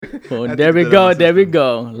Well, there we go. There we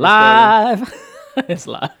go. Live. It's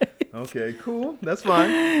live. Okay, cool. That's fine.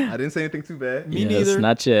 I didn't say anything too bad. Me neither.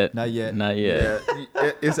 Not yet. Not yet. Not yet.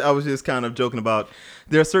 Yeah, I was just kind of joking about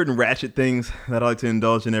there are certain ratchet things that I like to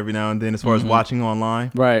indulge in every now and then as far as watching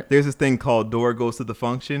online. Right. There's this thing called Door Goes to the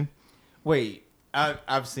Function. Wait,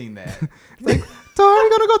 I've seen that. Like, Tori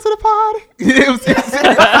gonna go to the party.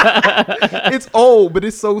 It's old, but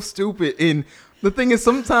it's so stupid. And the thing is,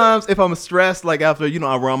 sometimes if I'm stressed, like after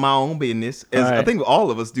I run my own business, as I think all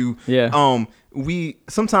of us do. Yeah.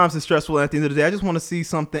 Sometimes it's stressful. And at the end of the day, I just want to see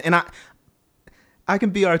something, and I can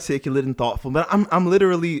be articulate and thoughtful, but I'm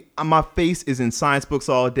literally, my face is in science books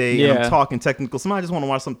all day, and I'm talking technical. Sometimes I just want to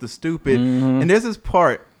watch something stupid. And there's this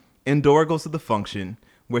part in Dora Goes to the Function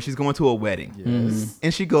where she's going to a wedding. Yes.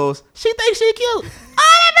 And she goes, she thinks she cute.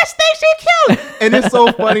 Oh, that bitch thinks she cute. And it's so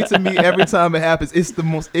funny to me every time it happens. It's the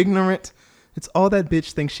most ignorant. It's all that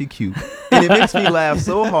bitch thinks she cute. And it makes me laugh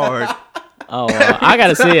so hard. Oh, wow. I got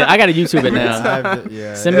to see it. I got to YouTube it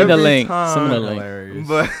now. Send me the link. Send me the link. Hilarious.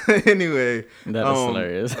 But anyway. That is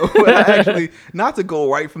hilarious. Actually, not to go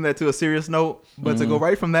right from that to a serious note, but to go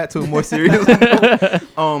right from that to a more serious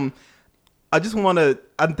note.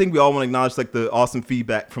 I think we all want to acknowledge like the awesome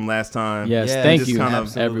feedback from last time. Yes, thank you,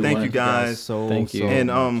 everyone. Thank you guys. Thank you.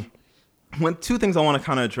 And two things I want to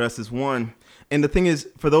kind of address is one, and the thing is,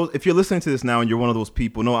 for those, if you're listening to this now and you're one of those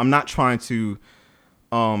people, no, I'm not trying to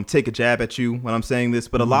take a jab at you when I'm saying this,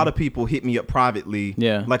 but a lot of people hit me up privately.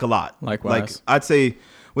 Yeah, like a lot. Likewise. Like I'd say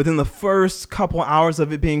within the first couple hours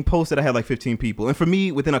of it being posted, I had like 15 people, and for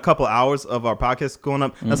me, within a couple hours of our podcast going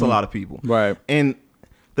up, that's a lot of people. Right. And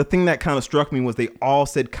the thing that kind of struck me was they all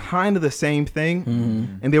said kind of the same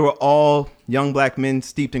thing. And they were all young black men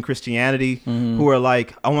steeped in Christianity who are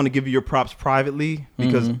like, I want to give you your props privately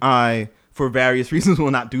because I, for various reasons,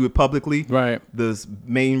 will not do it publicly. Right. The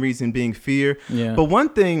main reason being fear. Yeah. But one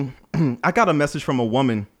thing, I got a message from a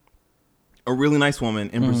woman, a really nice woman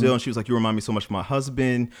in Brazil. And she was like, you remind me so much of my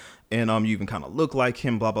husband. And you even kind of look like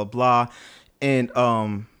him, blah, blah, blah. And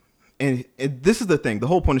this is the thing. The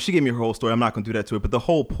whole point is, she gave me her whole story. I'm not going to do that to her. But the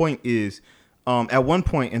whole point is, at one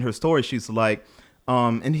point in her story, she's like,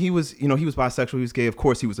 and he was bisexual, he was gay. Of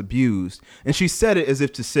course, he was abused. And she said it as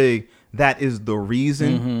if to say that is the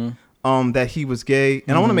reason that he was gay.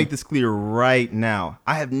 And I want to make this clear right now.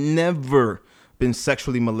 I have never been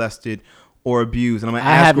sexually molested or abused. And I'm going to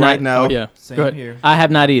ask right now. Oh, yeah. Same here. I have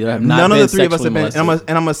not either. None of the three of us have been. And I'm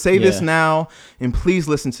going to say this now, and please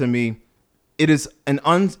listen to me. It is an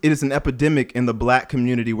epidemic in the black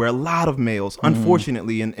community where a lot of males,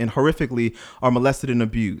 unfortunately and horrifically, are molested and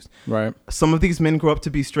abused. Right. Some of these men grow up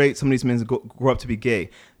to be straight. Some of these men grow up to be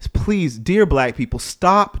gay. Please, dear black people,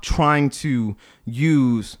 stop trying to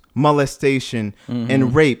use molestation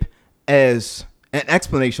and rape as an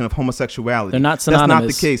explanation of homosexuality. They're not synonymous. That's not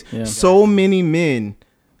the case. Yeah. So many men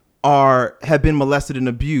have been molested and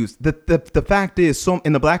abused. The fact is,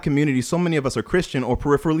 in the black community, so many of us are Christian or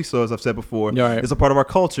peripherally so, as I've said before. Right. It's a part of our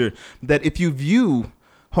culture that if you view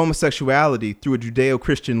homosexuality through a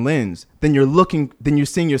Judeo-Christian lens, then you're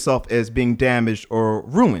seeing yourself as being damaged or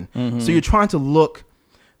ruined. So you're trying to look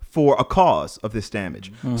for a cause of this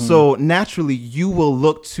damage. So naturally, you will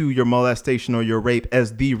look to your molestation or your rape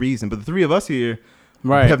as the reason. But the three of us here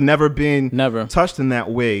have never been touched in that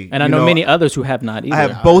way. And I know many others who have not either. I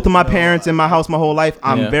have both of my parents in my house my whole life.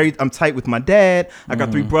 I'm tight with my dad. I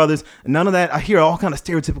got three brothers. None of that. I hear all kind of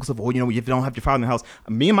stereotypicals of, if you don't have your father in the house.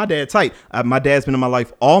 Me and my dad tight. My dad's been in my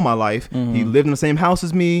life all my life. He lived in the same house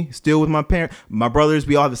as me, still with my parents. My brothers,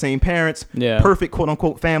 we all have the same parents. Yeah. Perfect, quote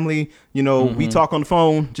unquote, family. We talk on the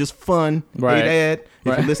phone, just fun. Right. Hey, Dad,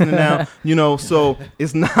 if you're listening now, so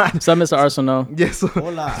it's not. Some Mr. Arsenal. Yes.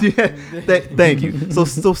 Thank you.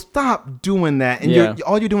 So stop doing that. And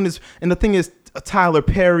all you're doing is, and the thing is, Tyler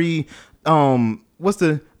Perry, what's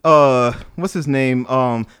his name?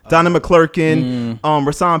 Donna McClurkin,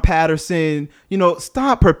 Rasan Patterson.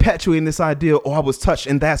 Stop perpetuating this idea. Oh, I was touched,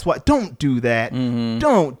 and that's why. Don't do that.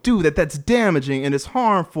 Don't do that. That's damaging, and it's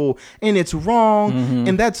harmful, and it's wrong,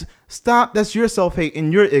 and that's your self-hate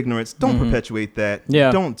and your ignorance. Don't perpetuate that.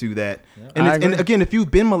 Don't do that. And again, if you've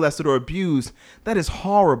been molested or abused, that is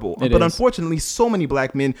horrible. But unfortunately, so many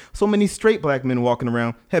black men, so many straight black men walking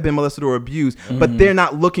around have been molested or abused, but they're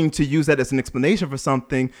not looking to use that as an explanation for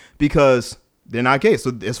something because they're not gay.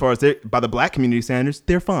 So as far as by the black community standards,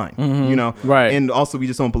 they're fine. Right. And also, we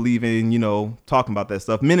just don't believe in talking about that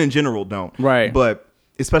stuff. Men in general don't. Right. But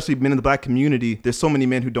especially men in the black community, there's so many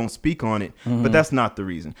men who don't speak on it, but that's not the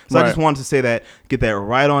reason. So I just wanted to say that, get that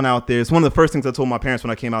right on out there. It's one of the first things I told my parents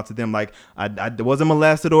when I came out to them, like I wasn't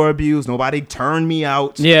molested or abused. Nobody turned me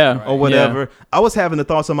out or whatever. I was having the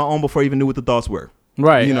thoughts on my own before I even knew what the thoughts were.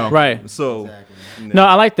 Right. You know. Right. So. Exactly. No,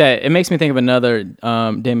 I like that. It makes me think of another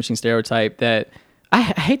damaging stereotype that I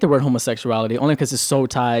hate the word homosexuality only because it's so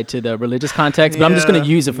tied to the religious context, but I'm just going to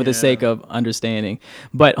use it for the sake of understanding.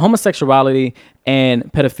 But homosexuality and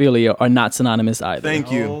pedophilia are not synonymous either.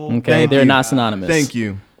 Thank you. Okay, they're not synonymous. Thank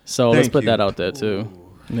you. So let's put that out there too.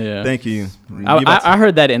 Yeah. Thank you. I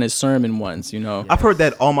heard that in a sermon once, you know. I've heard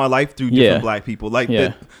that all my life through different black people. Like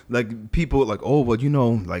people like, oh, well, you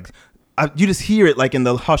know, like you just hear it like in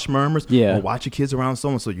the hush murmurs. Yeah. Oh, watch your kids around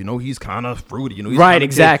so you know he's kind of fruity. You know, he's right,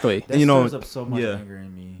 exactly. That you know, stirs up so much anger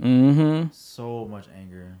in me. Mm-hmm. So much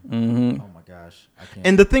anger. Mm-hmm. Oh my gosh, I can't.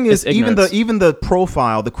 And the thing is, even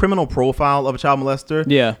the criminal profile of a child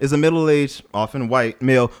molester, is a middle-aged, often white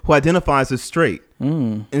male who identifies as straight.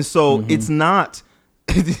 And so it's not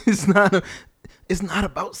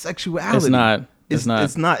about sexuality. It's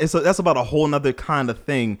not. That's about a whole nother kind of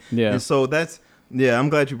thing. Yeah. And so I'm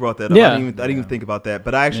glad you brought that up. I didn't even think about that.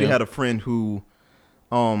 But I actually had a friend who,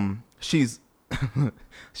 she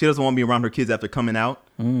doesn't want me around her kids after coming out,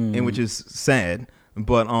 and which is sad.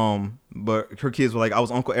 But her kids were like, I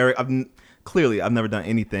was Uncle Eric. I've never done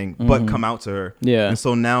anything but come out to her. Yeah. And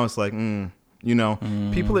so now it's like, you know,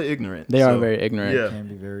 people are ignorant. They are very ignorant. Yeah. They can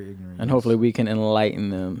be very ignorant. And hopefully we can enlighten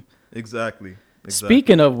them. Exactly.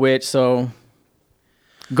 Speaking of which, so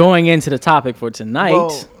going into the topic for tonight.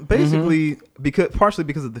 Well, basically, partially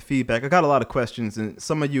because of the feedback, I got a lot of questions, and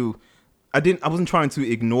some of you, I wasn't trying to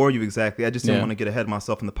ignore you exactly. I just didn't want to get ahead of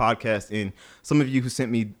myself in the podcast. And some of you who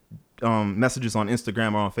sent me messages on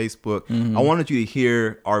Instagram or on Facebook, I wanted you to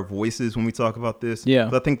hear our voices when we talk about this. Yeah,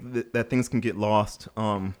 but I think that things can get lost.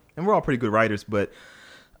 And we're all pretty good writers, but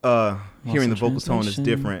hearing the vocal tone is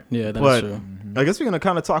different. Yeah, that's true. I guess we're gonna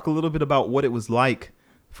kind of talk a little bit about what it was like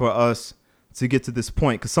for us to get to this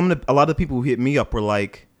point, because a lot of the people who hit me up were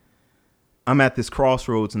like, I'm at this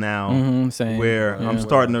crossroads now where I'm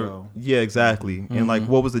starting to exactly. And like,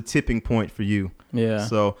 what was the tipping point for you? Yeah.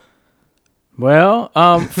 So well,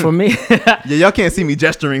 for me, y'all can't see me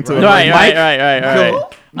gesturing to it. Right.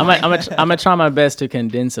 I'm gonna try my best to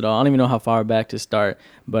condense it all. I don't even know how far back to start,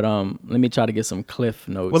 but let me try to get some cliff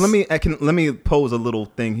notes. Well, let me pose a little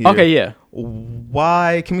thing here. Okay, yeah.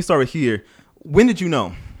 Why? Can we start with here? When did you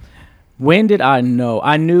know? When did I know?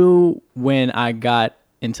 I knew when I got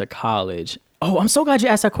into college. Oh, I'm so glad you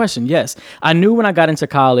asked that question. Yes, I knew when I got into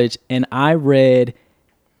college, and I read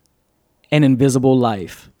An Invisible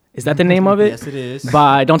Life. Is that the name of it? Yes, it is.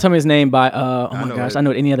 Don't tell me his name. I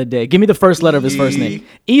know it any other day. Give me the first letter of his first name.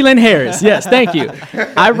 Elin Harris. Yes, thank you.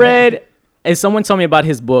 I read, and someone told me about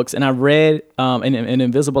his books, and I read An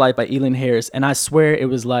Invisible Life by Elin Harris, and I swear it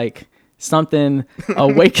was like something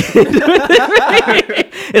awakened.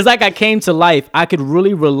 It's like I came to life. I could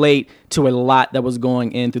really relate to a lot that was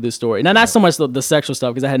going in through the story. Now, not so much the sexual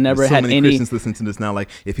stuff, because I had never had any. Christians listen to this now, like,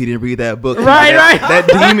 if he didn't read that book, right. That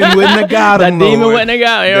demon wouldn't have got him. That demon wouldn't have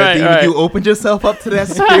got him. Right. You opened yourself up to that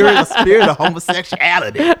spirit of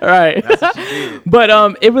homosexuality. Right. That's what you did.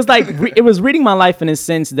 But it was like it was reading my life in a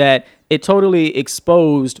sense that it totally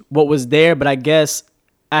exposed what was there, but I guess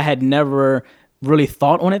I had never really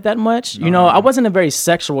thought on it that much. You know, I wasn't a very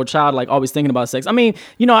sexual child, like always thinking about sex. I mean,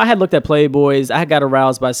 you know, I had looked at Playboys. I got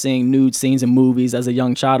aroused by seeing nude scenes in movies as a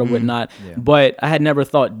young child or whatnot, but I had never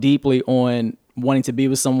thought deeply on wanting to be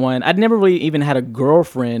with someone. I'd never really even had a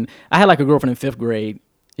girlfriend. I had like a girlfriend in 5th grade,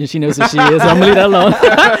 and she knows who she is. So I'm gonna leave that alone.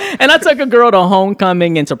 And I took a girl to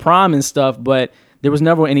homecoming and to prom and stuff, but there was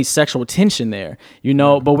never any sexual tension there, you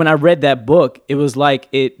know. But when I read that book, it was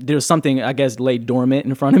like there was something, I guess, laid dormant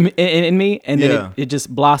in front of me, in me, and then it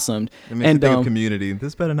just blossomed. It makes you think of community.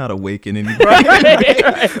 This better not awaken anybody.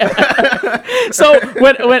 Right. So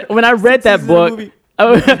when I read that book,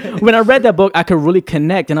 I could really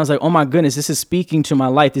connect, and I was like, oh my goodness, this is speaking to my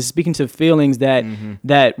life. This is speaking to feelings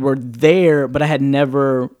that were there, but I had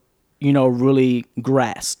never, you know, really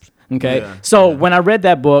grasped. Okay, when I read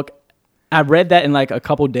that book, I read that in like a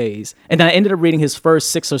couple days, and then I ended up reading his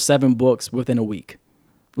first 6 or 7 books within a week.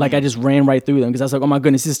 Like I just ran right through them because I was like, oh my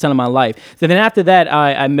goodness, this is telling my life. So then after that,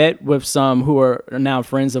 I met with some who are now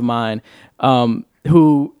friends of mine,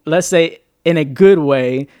 who, let's say in a good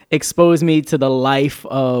way, exposed me to the life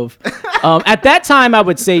of, at that time I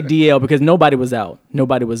would say DL, because nobody was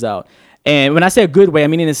out. And when I say a good way, I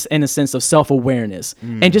mean in a sense of self-awareness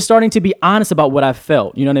and just starting to be honest about what I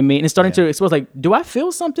felt. You know what I mean? And starting to expose, like, do I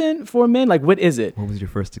feel something for men? Like, what is it? What was your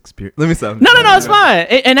first experience? Let me stop. No, it's fine.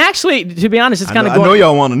 And actually, to be honest, it's kind of going. I know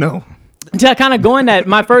y'all want to know. To kind of going that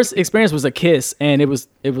my first experience was a kiss, and it was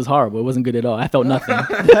horrible. It wasn't good at all. I felt nothing.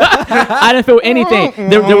 I didn't feel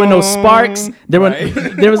anything. There were no sparks. There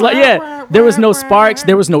was no sparks.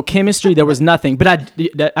 There was no chemistry. There was nothing. But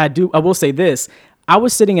I will say this. I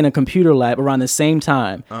was sitting in a computer lab around the same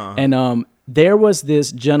time, and there was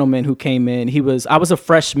this gentleman who came in. I was a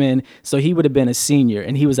freshman, so he would have been a senior,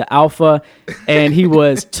 and he was an alpha, and he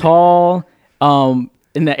was tall.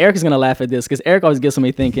 And now Eric is gonna laugh at this because Eric always gets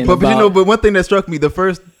me thinking. But one thing that struck me, the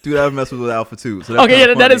first dude I ever messed with was Alpha too. So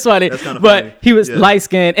that is funny. That's but funny. He was light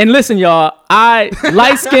skinned. And listen, y'all,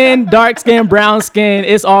 light skin, dark skin, brown skin,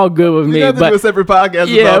 it's all good with me. We have to do a separate podcast.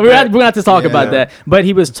 Yeah, about we're that. gonna have to talk about that. But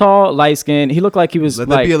he was tall, light skinned. He looked like he was. Let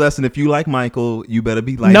that be a lesson. If you like Michael, you better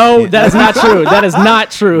be light. No, that is not true. That is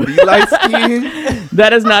not true. Be light skinned.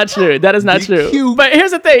 That is not true. That is not Be true. cute. But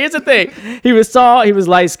here's the thing. He was tall. He was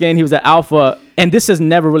light skinned. He was an alpha. And this has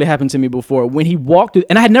never really happened to me before. When he walked through,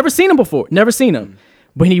 and I had never seen him before. Never seen him.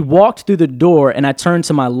 When he walked through the door and I turned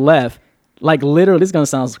to my left, like literally, this is going to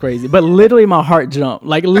sound crazy, but literally my heart jumped.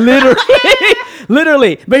 Like literally,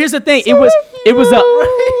 literally. But here's the thing. It was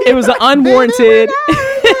an unwarranted,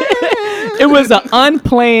 it was an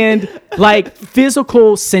unplanned, like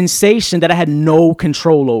physical sensation that I had no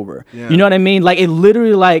control over. Yeah. You know what I mean? Like it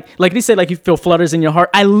literally like they said, like you feel flutters in your heart.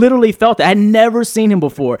 I literally felt that. I had never seen him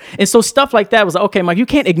before. And so stuff like that was like, okay, Mike, you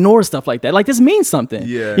can't ignore stuff like that. Like this means something.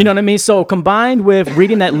 Yeah. You know what I mean? So combined with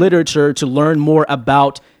reading that literature to learn more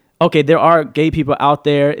about, okay, there are gay people out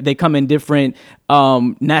there. They come in different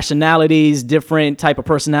nationalities, different type of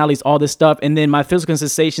personalities, all this stuff. And then my physical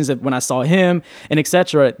sensations of when I saw him and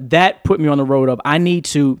etc. that put me on the road of I need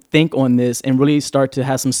to think on this and really start to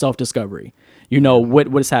have some self-discovery. You know,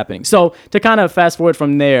 what is happening. So to kind of fast forward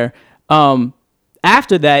from there,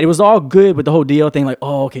 after that, it was all good with the whole deal thing. Like,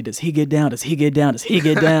 oh, okay, does he get down? Does he get down? Does he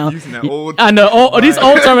get down? Using that old, I know, these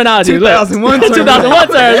old terminology. 2001 terms,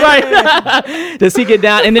 right? Does he get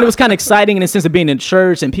down? And then it was kind of exciting in the sense of being in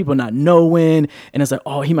church and people not knowing. And it's like,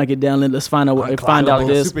 oh, he might get down. Let's find out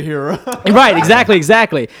this. Superhero. Right,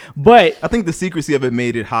 exactly. But I think the secrecy of it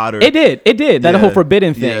made it hotter. It did. That whole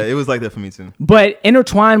forbidden thing. Yeah, it was like that for me too. But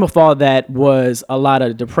intertwined with all that was a lot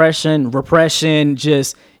of depression, repression,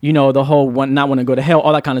 just, you know, the whole not want to go to hell,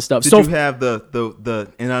 all that kind of stuff. Did you have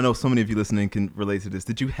the and I know so many of you listening can relate to this.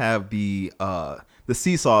 Did you have the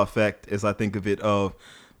seesaw effect, as I think of it, of,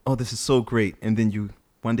 oh, this is so great, and then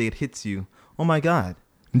one day it hits you, oh my God,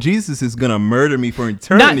 Jesus is gonna murder me for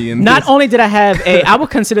eternity. Not only did I have I would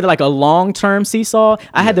consider it like a long-term seesaw.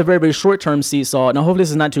 I had the very, very short-term seesaw. Now, hopefully this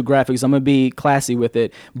is not too graphic, so I'm gonna be classy with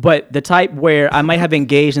it. But the type where I might have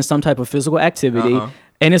engaged in some type of physical activity.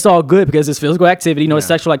 And it's all good because it's physical activity, it's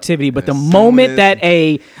sexual activity. But the moment that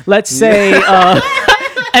let's say, when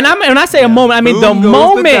I say a moment, I mean the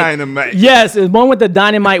moment. Yes, the moment the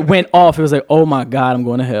dynamite went off, it was like, oh my God, I'm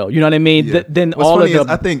going to hell. You know what I mean? Yeah. Then What's all funny of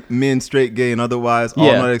the, is I think men, straight, gay, and otherwise, all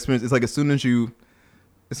that experience. It's like as soon as you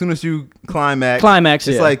climax,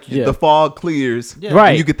 it's like the fog clears,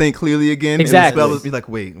 right? And you could think clearly again. Exactly. And you're like,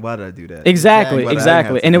 wait, why did I do that? Exactly.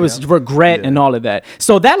 And it was regret and all of that.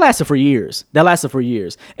 So that lasted for years.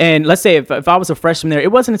 And let's say if I was a freshman there,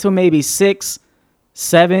 it wasn't until maybe 6,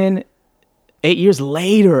 7, 8 years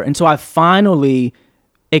later until I finally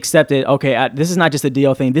accepted, okay, this is not just a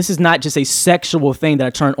DL thing. This is not just a sexual thing that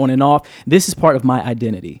I turn on and off. This is part of my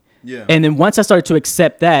identity. Yeah. And then once I started to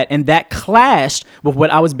accept that, and that clashed with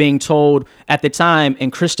what I was being told at the time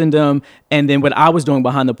in Christendom, and then what I was doing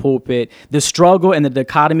behind the pulpit, the struggle and the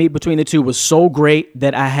dichotomy between the two was so great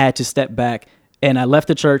that I had to step back. And I left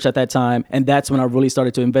the church at that time, and that's when I really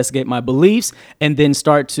started to investigate my beliefs and then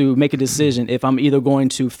start to make a decision if I'm either going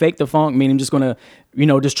to fake the funk, meaning I'm just going to,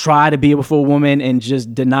 just try to be a full woman and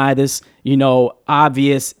just deny this,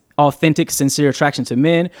 obvious, authentic, sincere attraction to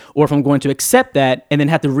men, or if I'm going to accept that and then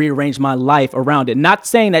have to rearrange my life around it. Not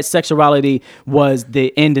saying that sexuality was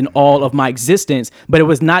the end and all of my existence, but it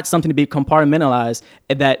was not something to be compartmentalized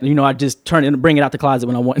that, I just turn it and bring it out the closet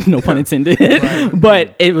when I want, no pun intended. Right.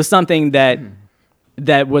 But it was something that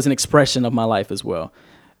was an expression of my life as well.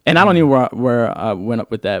 And I don't know where I went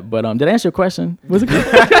up with that, but did I answer your question? Was it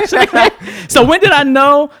good? So when did I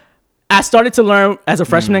know? I started to learn as a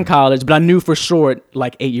freshman in college, but I knew for sure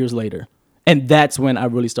like 8 years later. And that's when I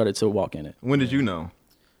really started to walk in it. When did you know?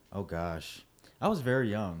 Oh, gosh. I was very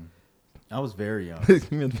young. I'm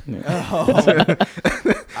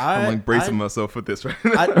like bracing myself for this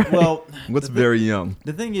right now. What's very young?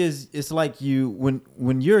 The thing is, it's like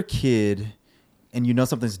when you're a kid and you know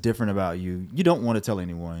something's different about you, you don't want to tell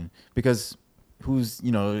anyone because if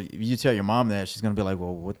you tell your mom that, she's going to be like,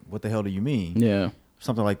 well, what the hell do you mean? Yeah.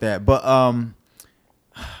 Something like that. But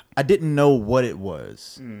I didn't know what it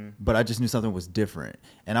was, but I just knew something was different.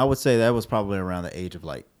 And I would say that was probably around the age of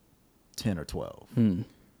like 10 or 12.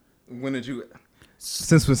 When did you,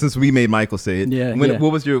 since we made Michael say it, yeah,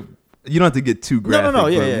 what was your, you don't have to get too graphic. No,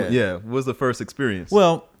 yeah. What was the first experience?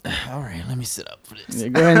 Well, All right, let me sit up for this. Yeah,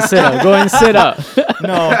 go ahead and sit up. Go ahead and sit up.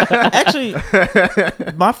 No, actually,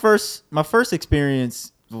 my first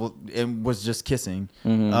experience was just kissing.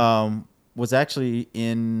 Was actually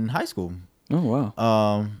in high school. Oh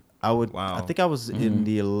wow. I think I was in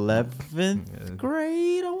the 11th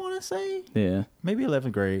grade. I want to say. Yeah. Maybe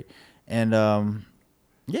 11th grade, and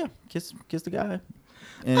kissed the guy.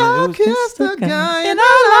 And kissed the guy and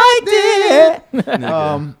I liked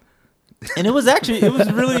it. And it was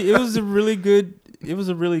a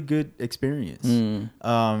really good experience.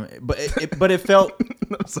 But it felt.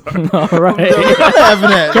 I'm sorry. All right.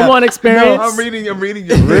 Come Come on, experience. No, I'm reading your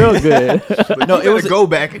Real good. No, it was go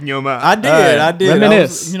back in your mind. I did.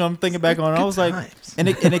 Reminisce. I'm thinking back on it. I was like, and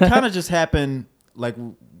it kind of just happened. Like,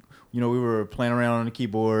 we were playing around on the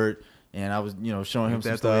keyboard, and I was, showing him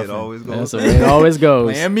some stuff. That's the way it always goes. That's the way it always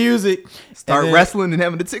goes. Playing music. Start wrestling and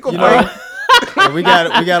having the tickle. And we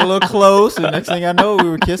got a little close, and next thing I know, we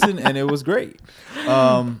were kissing, and it was great.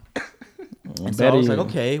 And so I was like,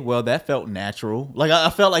 okay, well, that felt natural. Like I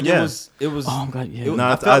felt like it was. Oh, I'm glad. Yeah.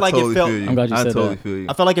 I totally feel you. I'm glad you said totally that. feel you.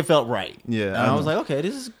 I felt like it felt right. Yeah, and I was like, okay,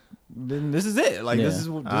 this is it. Like this is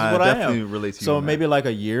what I definitely am. Relate to you. So maybe like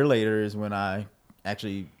a year later is when I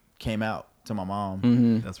actually came out to my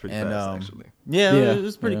mom. That's pretty fast, actually. Yeah, it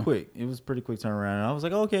was pretty quick. It was pretty quick turnaround. And I was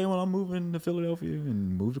like, okay, well, I'm moving to Philadelphia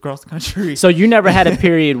and moved across the country. So you never had a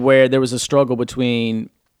period where there was a struggle between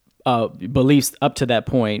beliefs up to that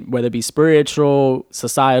point, whether it be spiritual,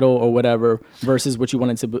 societal, or whatever, versus what you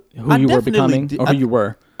wanted to, who you were becoming, or who you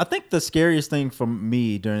were. I think the scariest thing for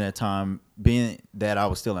me during that time, being that I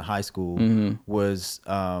was still in high school, were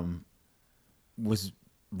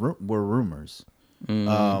rumors,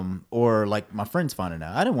 or like my friends finding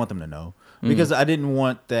out. I didn't want them to know because I didn't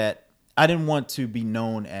want that. I didn't want to be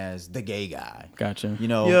known as the gay guy. Gotcha.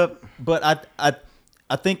 Yep. But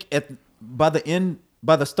I think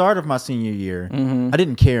by the start of my senior year, I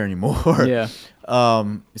didn't care anymore. Yeah.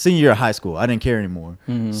 Senior year of high school, I didn't care anymore.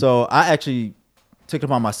 So I actually took it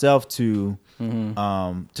upon myself to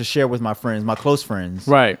share with my friends, my close friends,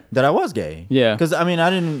 right, that I was gay. Yeah. Because I mean,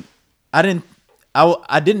 I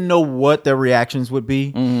didn't know what their reactions would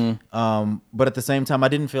be. But at the same time, I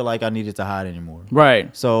didn't feel like I needed to hide anymore.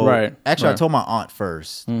 Right. So actually, I told my aunt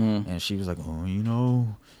first, and she was like, "Oh, you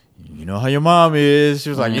know how your mom is." She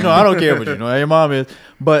was like, I don't care, but you know how your mom is.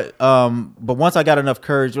 But once I got enough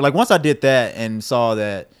courage, like once I did that and saw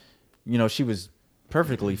that, she was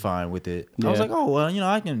perfectly fine with it, I was like, oh well,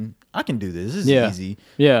 I can do this. This is easy.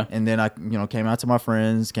 Yeah. And then I, came out to my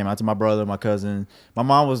friends, came out to my brother, my cousin. My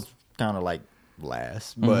mom was kind of like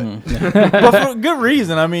last, but but for good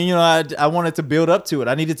reason. I mean, I wanted to build up to it.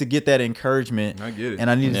 I needed to get that encouragement. I get it. And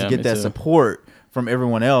I needed to get that support from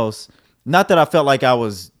everyone else. Not that I felt like I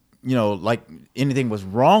was, like anything was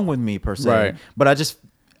wrong with me per se, but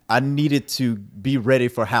I needed to be ready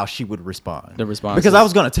for how she would respond. The response, because I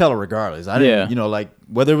was going to tell her regardless. I didn't, like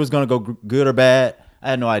whether it was going to go good or bad, I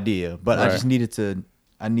had no idea. But I just needed to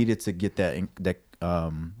get that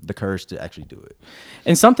the courage to actually do it.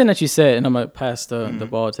 And something that you said, and I'm gonna pass the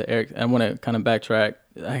ball to Eric. I want to kind of backtrack.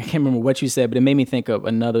 I can't remember what you said, but it made me think of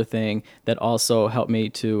another thing that also helped me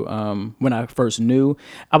to, when I first knew,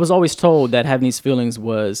 I was always told that having these feelings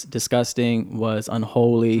was disgusting, was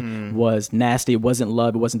unholy, was nasty. It wasn't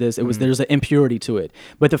love. It wasn't this. It was, there's an impurity to it.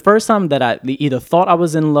 But the first time that I either thought I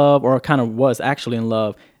was in love or kind of was actually in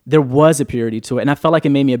love, there was a purity to it. And I felt like it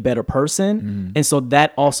made me a better person. And so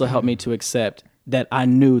that also helped me to accept that I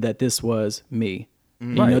knew that this was me.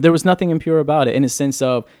 There was nothing impure about it in a sense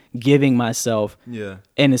of giving myself. Yeah.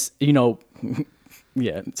 And it's,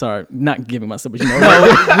 yeah, sorry, not giving myself, but we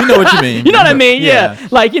know what you mean. You know what I mean? Yeah.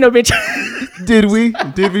 Like, bitch. Did we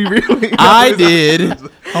really? I did.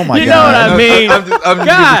 Oh my God. You know what I mean? I'm just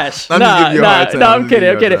Gosh. giving you a hard time. No, I'm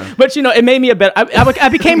kidding. But it made me a better, I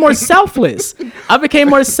became more selfless.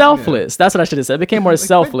 That's what I should have said. I became more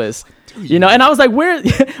selfless. And I was like,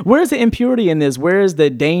 where's the impurity in this? Where's the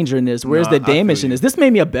danger in this? Where's the damage in this? This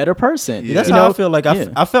made me a better person. Yeah. That's how I feel like.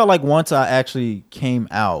 I felt like once I actually came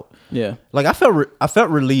out, like I felt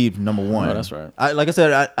relieved. Number one. Oh, that's right. Like I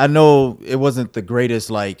said, I know it wasn't the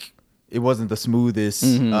greatest, like it wasn't the smoothest,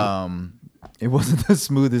 it wasn't the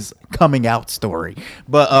smoothest coming out story,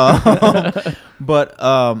 but I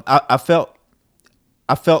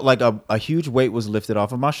felt like a huge weight was lifted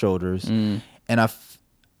off of my shoulders, and I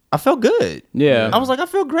felt good. Yeah. I was like, I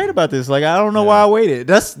feel great about this. Like, I don't know why I waited.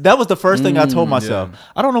 That was the first thing I told myself. Yeah.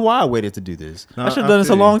 I don't know why I waited to do this. I should have done this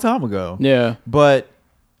a long time ago. Yeah. But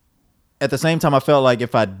at the same time, I felt like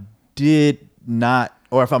if I did not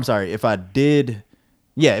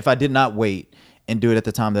wait and do it at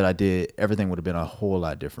the time that I did, everything would have been a whole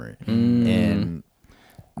lot different. And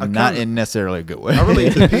not in necessarily a good way. I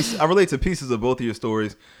relate to pieces of both of your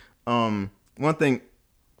stories. One thing,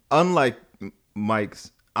 unlike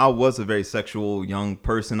Mike's, I was a very sexual young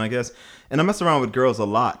person, I guess, and I messed around with girls a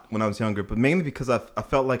lot when I was younger, but mainly because I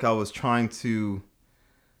felt like I was trying to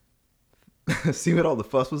see what all the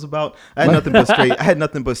fuss was about. I had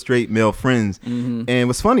nothing but straight male friends. Mm-hmm. And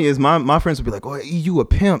what's funny is my friends would be like, "Oh, you a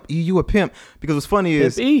pimp, you a pimp." Because what's funny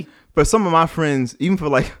is for some of my friends, even for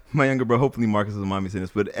like my younger bro, hopefully Marcus doesn't mind me saying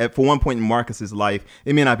this, but for one point in Marcus's life,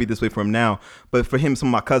 it may not be this way for him now, but for him, some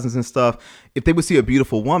of my cousins and stuff, if they would see a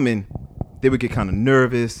beautiful woman, they would get kind of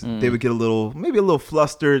nervous. They would get maybe a little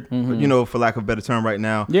flustered, for lack of a better term right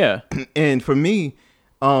now. Yeah. And for me,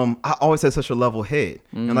 I always had such a level head.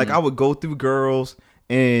 And like I would go through girls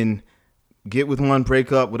and get with one,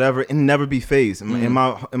 break up, whatever, and never be fazed. And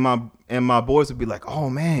my boys would be like, "Oh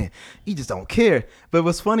man, he just don't care." But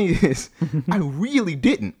what's funny is I really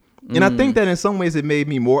didn't. And I think that in some ways it made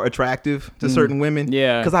me more attractive to certain women.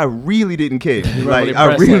 Yeah. Because I really didn't care. Like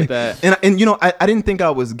I really like that. And I didn't think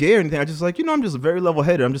I was gay or anything. I just like, I'm just very level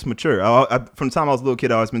headed. I'm just mature. From the time I was a little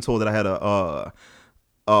kid, I always been told that I had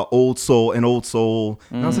an old soul. And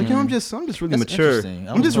I was like, I'm just really mature.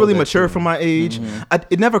 I'm just really mature for my age.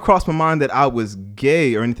 It never crossed my mind that I was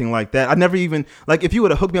gay or anything like that. I never even, like, if you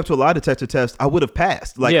would have hooked me up to a lie detector test, I would have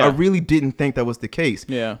passed. Like, I really didn't think that was the case.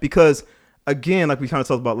 Yeah. Because again, like we kind of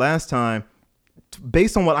talked about last time,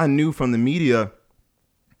 based on what I knew from the media,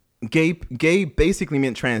 gay basically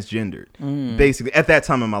meant transgendered. Basically, at that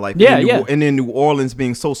time in my life. And in New Orleans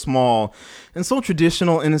being so small and so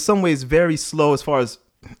traditional, and in some ways very slow, as far as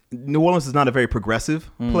New Orleans is not a very progressive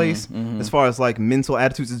place. As far as like mental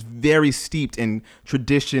attitudes, it's very steeped in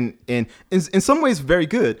tradition and in some ways very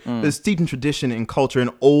good. But it's steeped in tradition and culture and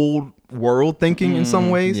old world thinking in some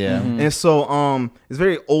ways. Yeah. And so it's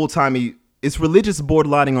very old timey. It's religious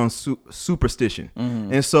borderlining on superstition.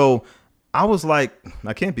 And so I was like,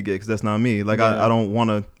 I can't be gay because that's not me. Like, I don't want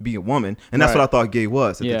to be a woman. And that's what I thought gay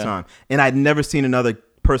was at the time. And I'd never seen another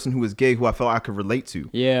person who was gay who I felt I could relate to.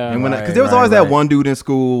 Yeah. And because there was always that one dude in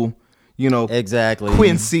school, exactly,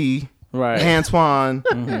 Quincy. Right, Antoine,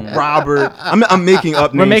 Robert. I'm making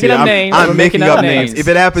up names. We're making up names. I'm making up names. If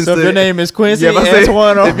it happens if your name is Quincy,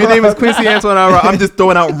 Antoine, if your name is Quincy, Antoine, I'm just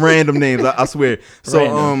throwing out random names. I swear.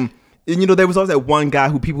 So and there was always that one guy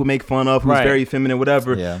who people make fun of, who's very feminine,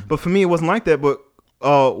 whatever. Yeah. But for me, it wasn't like that. But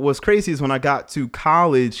what's crazy is when I got to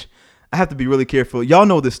college, I have to be really careful. Y'all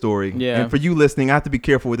know this story. Yeah. And for you listening, I have to be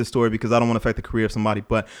careful with this story because I don't want to affect the career of somebody.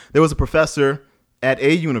 But there was a professor at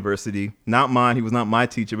a university, not mine. He was not my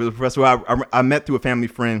teacher, but a professor I met through a family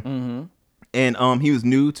friend. And he was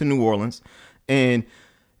new to New Orleans. And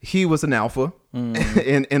he was an alpha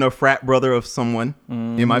and a frat brother of someone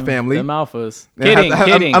in my family. Them alphas.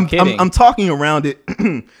 Kidding. I'm talking around it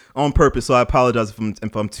on purpose, so I apologize if I'm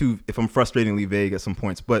frustratingly vague at some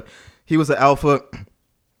points. But he was an alpha,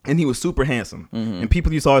 and he was super handsome. And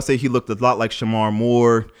people used to always say he looked a lot like Shamar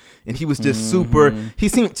Moore, and he was just super. He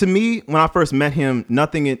seemed to me when I first met him,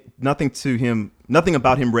 nothing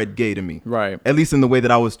about him read gay to me. Right. At least in the way that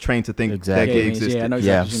I was trained to think that gay existed. Yeah, I know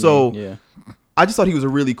exactly what you mean. I just thought he was a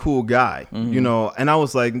really cool guy, and I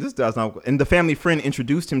was like, this guy's not. And the family friend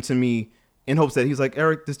introduced him to me in hopes that he's like,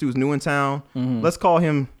 Eric, this dude's new in town. Let's call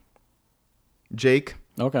him Jake.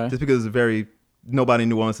 Okay. Just because nobody in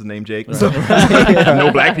New Orleans is named Jake. Right. So, no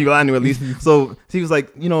black people I knew at least. So he was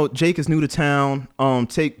like, Jake is new to town.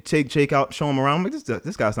 Take Jake out, show him around. I'm like,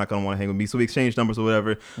 this guy's not gonna want to hang with me. So we exchanged numbers or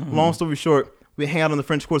whatever. Long story short, we hang out on the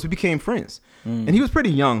French course. We became friends, and he was pretty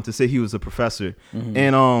young to say he was a professor.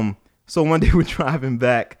 And so one day we're driving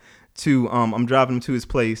back to I'm driving him to his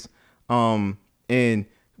place, and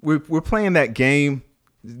we're playing that game.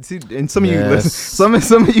 And some of you listen,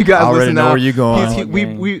 some of you guys I already listen know now. Where you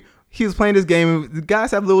going? He was playing this game. The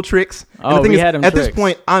guys have little tricks. And the thing is, at this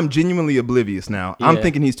point, I'm genuinely oblivious now. Yeah. I'm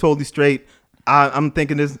thinking he's totally straight. I'm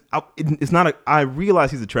thinking it's not I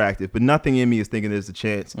realize he's attractive, but nothing in me is thinking there's a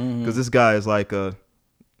chance because this guy is like a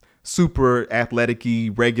super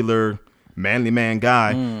athletic-y, regular, manly man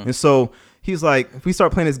guy. And so he's like, if we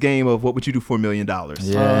start playing this game of what would you do for $1 million?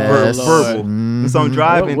 Yes. Verbal. And so I'm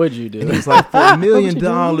driving. What would you do? And he's like, for $1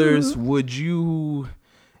 million, would you?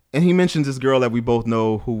 And he mentions this girl that we both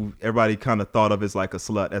know who everybody kind of thought of as like a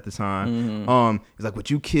slut at the time. He's like, would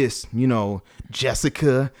you kiss,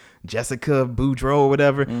 Jessica Boudreaux or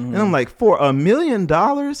whatever? And I'm like, for $1 million?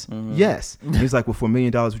 Yes. And he's like, well, for $1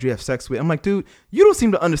 million, would you have sex with? I'm like, dude, you don't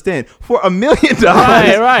seem to understand. For $1 million,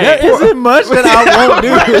 right. There isn't much that I won't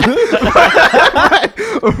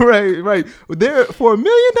do. right. There for $1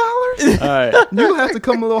 million, you have to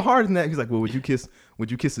come a little harder than that. He's like, well, would you kiss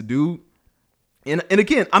a dude? And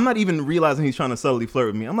again, I'm not even realizing he's trying to subtly flirt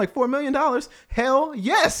with me. I'm like, $4 million? Hell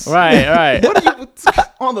yes. Right. What are you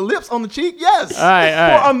on the lips, on the cheek? Yes. All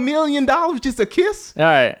right. For $1 million, just a kiss? All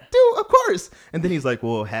right. Dude, of course. And then he's like,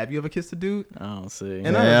 well, have you ever kissed a dude? I don't see.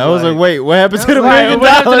 And I was like, wait, what happened to the $1 million? What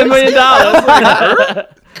happened to the $1 million?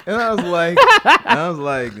 And I was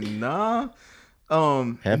like, nah.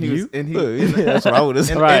 Have you? That's what I would have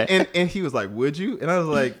said. Right. And he was like, would you? And I was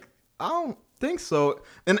like, I don't think so.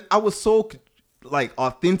 And I was so like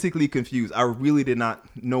authentically confused. I really did not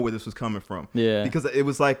know where this was coming from. Yeah. Because it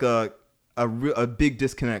was like a big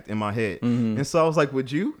disconnect in my head. And so I was like,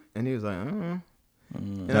 would you? And he was like, And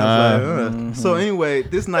I was like, So anyway,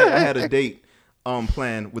 this night I had a date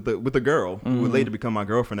planned with a girl who would later become my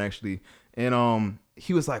girlfriend actually. And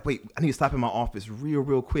he was like, wait, I need to stop in my office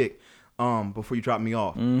real quick before you drop me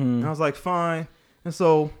off. And I was like, fine. And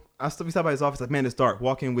so we stopped by his office, like, man, it's dark.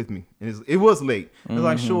 Walk in with me. And it was late. I was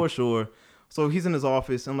like, sure. So he's in his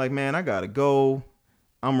office. I'm like, man, I gotta go.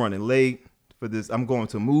 I'm running late for this. I'm going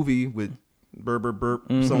to a movie with burp,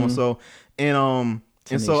 so and so. And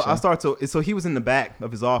so so he was in the back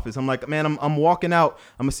of his office. I'm like, man, I'm walking out.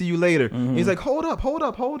 I'm gonna see you later. And he's like, hold up.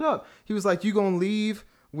 He was like, you gonna leave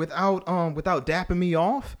without dapping me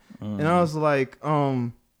off? And I was like,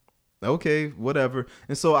 okay, whatever.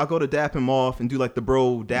 And so I go to dap him off and do like the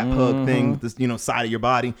bro dap hug thing, this side of your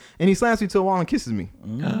body, and he slams me to a wall and kisses me.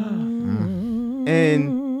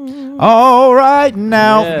 And all right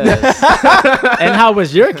now. Yes. And how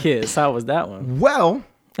was your kiss? How was that one? well,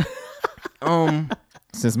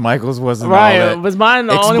 Since Michael's wasn't Right. all that Was mine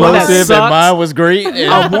the only one that explosive sucked? and mine was great.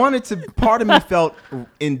 I wanted to. Part of me felt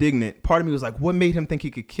indignant. Part of me was like, what made him think he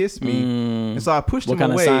could kiss me? And so I pushed What him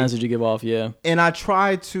kind away. of signs did you give off? Yeah. And I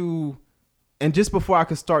tried to, and just before I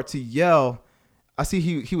could start to yell, I see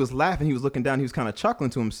he was laughing. He was looking down. He was kind of chuckling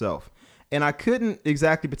to himself. And I couldn't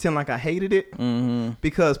exactly pretend like I hated it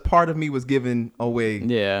because part of me was giving away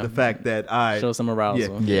the fact that I show some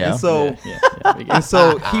arousal. Yeah. And so and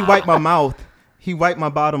so he wiped my mouth. He wiped my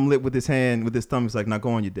bottom lip with his hand, with his thumb. He's like, now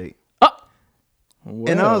go on your date.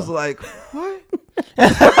 And I was like, what?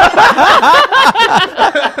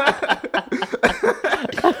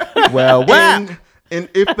 Well. And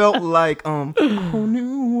it felt like a whole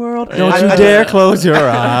new world. Don't you dare close your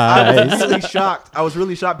eyes. I was really shocked. I was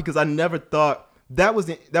really shocked because I never thought that was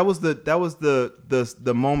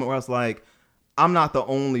the moment where I was like, I'm not the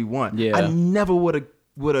only one. Yeah. I never would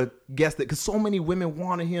have guessed it because so many women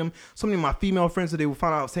wanted him. So many of my female friends that they would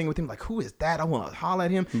find out I was hanging with him, like, who is that? I want to holler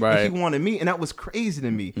at him. Right. And he wanted me, and that was crazy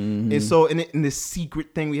to me. And so in this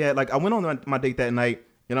secret thing we had, like, I went on my date that night.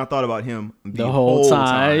 And I thought about him the whole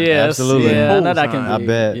time. Yes. Absolutely. Yeah, Whole that I can I believe.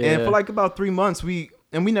 bet. Yeah. And for like about 3 months, we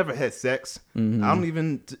never had sex. I don't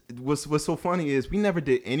even. What's so funny is we never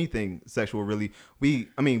did anything sexual really.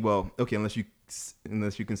 Unless you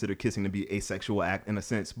consider kissing to be asexual act in a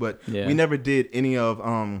sense, but we never did any of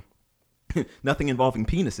nothing involving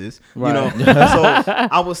penises. Right. So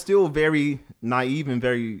I was still very naive and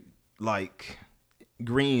very like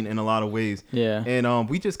green in a lot of ways. Yeah. And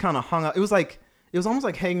we just kind of hung out. It was almost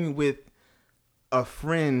like hanging with a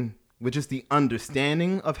friend with just the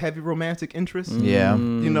understanding of heavy romantic interest. Yeah.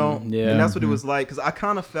 Yeah. And that's what it was like. Because I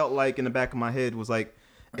kind of felt like in the back of my head was like,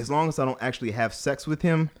 as long as I don't actually have sex with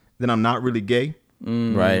him, then I'm not really gay.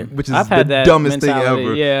 Right. Which is I've had the that dumbest thing mentality,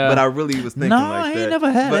 ever. yeah. But I really was thinking No, like I that. ain't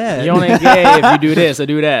never had that. You only gay if you do this or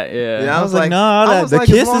do that. Yeah. Yeah, I was like, no, the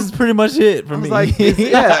kiss is pretty much it for I was me. like,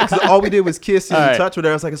 because all we did was kiss and All right. touch with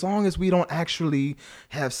her. I was like, as long as we don't actually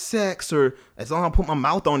have sex, or as long as I put my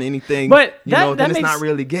mouth on anything, But then that it's makes- not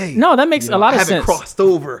really gay. No, that makes a lot I of haven't sense. crossed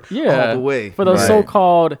over all the way. For those Right.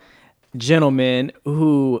 so-called gentlemen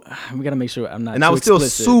who we gotta make sure I'm not. And I was too still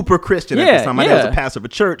explicit. super Christian at this time. My dad was a pastor of a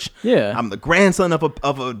church. Yeah. I'm the grandson of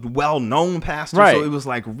a well-known pastor. Right. So it was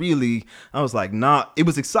like really, I was like, nah, it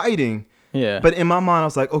was exciting. Yeah. But in my mind, I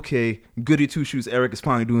was like, okay, goody two shoes Eric is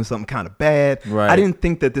finally doing something kind of bad. Right. I didn't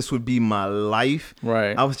think that this would be my life.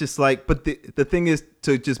 Right. I was just like, but the thing is,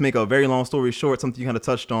 to just make a very long story short, something you kind of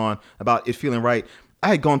touched on about it feeling right. I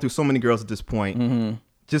had gone through so many girls at this point,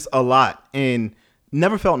 just a lot, and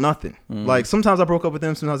never felt nothing. Like sometimes I broke up with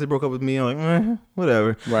them, sometimes they broke up with me. I'm like,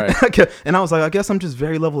 whatever. Right. And I was like, I guess I'm just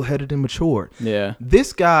very level-headed and mature. Yeah.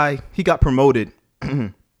 This guy, he got promoted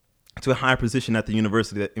to a higher position at the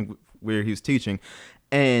university where he was teaching,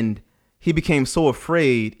 and he became so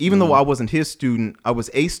afraid. Even though I wasn't his student, I was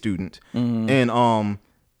a student, and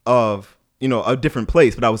of a different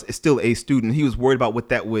place, but I was still a student. He was worried about what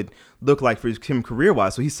that would look like for him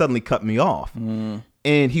career-wise, so he suddenly cut me off.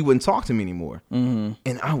 and he wouldn't talk to me anymore. And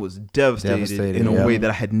I was devastated in a way that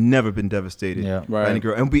I had never been devastated by any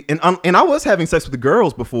girl. And I was having sex with the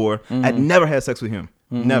girls before. I'd never had sex with him.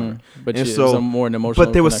 Never. But it was more an emotional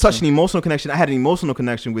But there was such an emotional connection. I had an emotional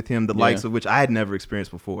connection with him, the likes of which I had never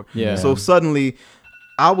experienced before. So suddenly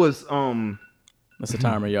I was that's the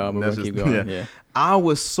timer, y'all. We're gonna keep going. I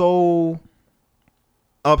was so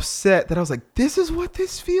upset that I was like, this is what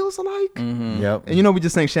this feels like. Yep. And we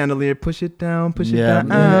just sang Chandelier, push it down.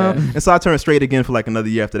 And so I turned straight again for like another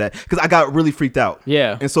year after that, because I got really freaked out.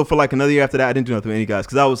 And so for like another year after that, I didn't do nothing with any guys,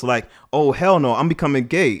 because I was like, oh hell no, I'm becoming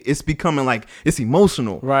gay. It's becoming like, it's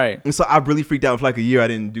emotional. And so I really freaked out for like a year. I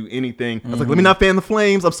didn't do anything. I was like, let me not fan the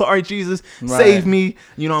flames. I'm sorry, Jesus, save me.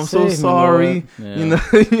 I'm so sorry.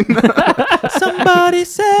 Somebody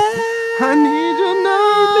said I need you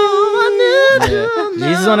now. I need you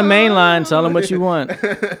now. Jesus on the main line. Tell him what you want.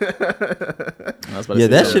 That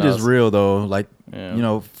shit is real though. Like,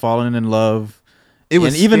 falling in love. It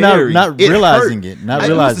was and even scary. not realizing it. Not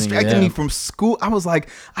realizing it. It was distracting me from school. I was like,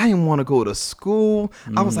 I didn't want to go to school.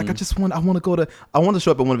 I was like, I want to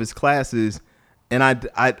show up at one of his classes. And I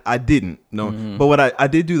didn't, But what I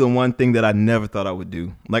did do, the one thing that I never thought I would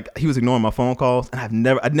do, like he was ignoring my phone calls, and I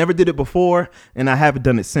never did it before, and I haven't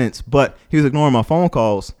done it since. But he was ignoring my phone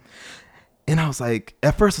calls, and I was like,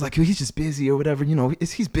 at first I was like, he's just busy or whatever,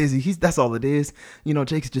 he's busy. That's all it is.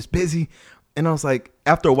 Jake's just busy. And I was like,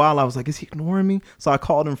 after a while, I was like, is he ignoring me? So I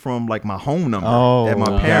called him from like my home number at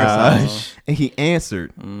my parents' house, and he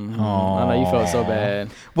answered. I know you felt so bad.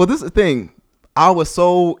 Well, this is the thing. I was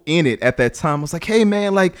so in it at that time. I was like, hey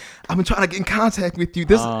man, like I've been trying to get in contact with you.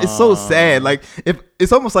 This is so sad. Like if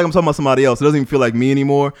it's almost like I'm talking about somebody else. It doesn't even feel like me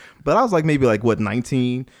anymore. But I was like maybe like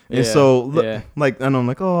 19. And so like, and I'm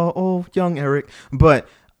like, oh, young Eric. But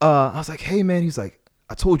I was like, hey man, he's like,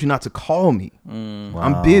 I told you not to call me.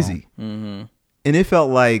 I'm busy. And it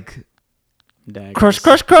felt like crush.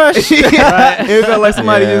 It felt like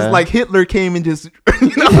somebody just like Hitler came and just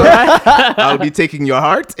I'll be taking your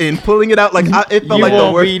heart and pulling it out. Like it felt like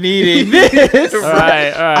the worst. Be needing this.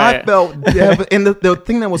 Right. I felt and the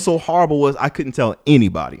thing that was so horrible was I couldn't tell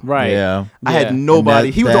anybody. Yeah. I had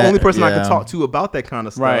nobody. He was the only person I could talk to about that kind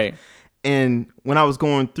of stuff. And when I was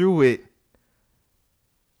going through it,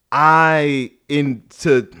 to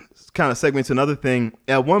kind of segue into another thing.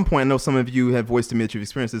 At one point, I know some of you have voiced to me that you've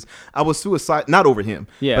experienced this. I was suicidal, not over him,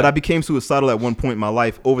 but I became suicidal at one point in my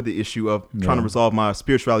life over the issue of trying to resolve my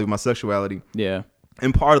spirituality with my sexuality.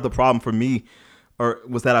 And part of the problem for me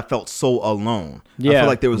was that I felt so alone. I felt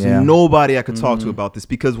like there was nobody I could talk to about this,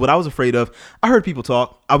 because what I was afraid of, I heard people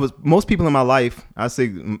talk. Most people in my life, I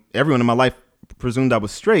say everyone in my life, presumed I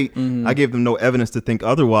was straight. I gave them no evidence to think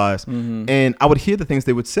otherwise. And I would hear the things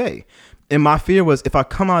they would say. And my fear was, if I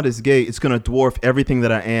come out as gay, it's going to dwarf everything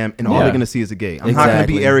that I am, and all they're going to see is a gay. I'm not going to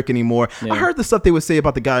be Eric anymore. I heard the stuff they would say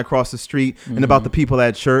about the guy across the street and about the people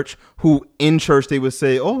at church, who in church they would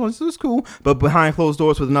say, oh, this is cool, but behind closed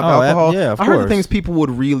doors with enough alcohol. I heard the things people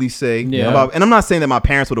would really say about, and I'm not saying that my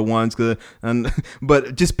parents were the ones,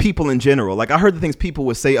 but just people in general. Like I heard the things people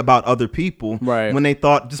would say about other people when they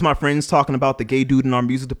thought, just my friends talking about the gay dude in our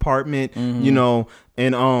music department,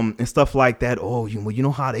 and stuff like that. Oh, you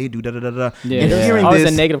know how they do da da da da. And hearing always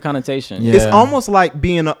this, a negative connotation. It's almost like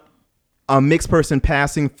being a mixed person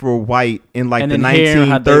passing for white in like the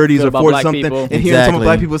 1930s or 40s something, and hearing some of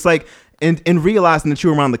black people. It's like and realizing that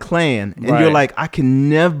you're around the Klan, and you're like, I can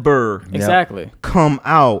never come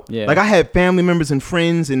out. Like I had family members and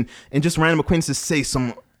friends and just random acquaintances say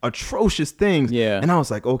some atrocious things. And I was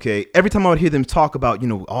like, okay. Every time I would hear them talk about,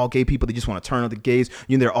 all gay people, they just want to turn on the gays.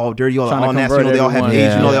 They're all dirty, all nasty. They all have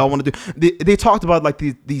AIDS. They all want to do. They talked about like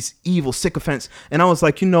these evil sycophants, and I was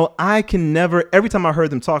like, I can never. Every time I heard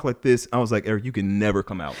them talk like this, I was like, Eric, you can never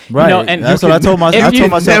come out. And that's what I told myself. I told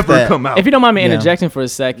myself never come out. If you don't mind me interjecting for a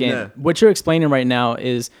second, what you're explaining right now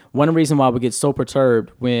is one reason why we get so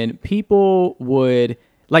perturbed when people would.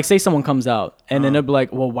 Like, say someone comes out, and then they'll be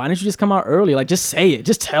like, well, why didn't you just come out early? Like, just say it.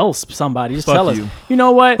 Just tell somebody. Just tell us. You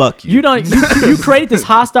know what? Fuck you. You created this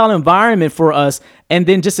hostile environment for us, and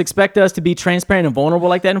then just expect us to be transparent and vulnerable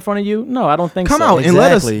like that in front of you? No, I don't think so. Come out and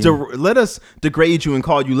let us degrade you and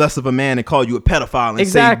call you less of a man and call you a pedophile and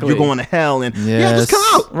say you're going to hell. And just come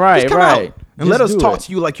out. Right, just come out. And let us talk to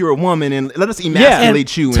you like you're a woman, and let us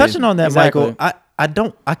emasculate you. Touching on that, Michael,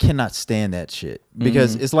 I cannot stand that shit,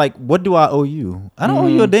 because it's like, what do I owe you? I don't owe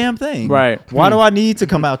you a damn thing. Why do I need to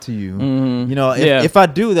come out to you? If I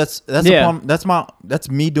do, that's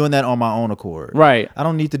me doing that on my own accord. I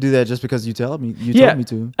don't need to do that just because you told me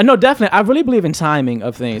to. No, definitely. I really believe in timing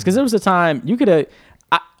of things, because there was a time you could have.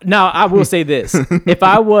 Now I will say this: if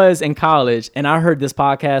I was in college and I heard this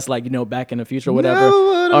podcast, like back in the future, whatever,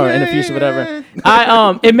 or in the future, whatever,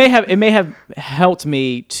 it may have helped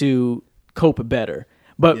me to cope better.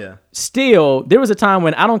 But still, there was a time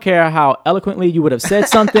when I don't care how eloquently you would have said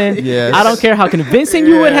something. Yes. I don't care how convincing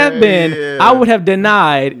you would have been. Yeah. I would have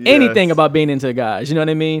denied anything about being into guys. You know what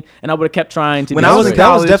I mean? And I would have kept trying to. When I was in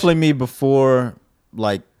college, that was definitely me before,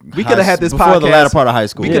 like. We could have had this before podcast. The latter part of high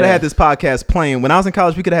school. We could have had this podcast playing. When I was in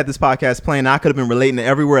college, we could have had this podcast playing. And I could have been relating to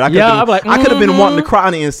every word. I could have been wanting to cry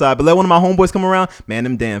on the inside, but let one of my homeboys come around. Man,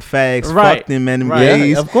 them damn fags. Right. Fuck them, man, them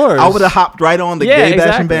gays. Of course. I would have hopped right on the gay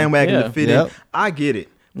bashing bandwagon to fit in. I get it.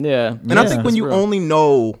 Yeah. And I think when you only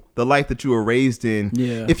know the life that you were raised in,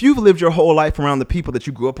 if you've lived your whole life around the people that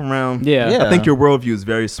you grew up around, I think your worldview is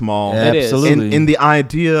very small. Yeah, absolutely. And the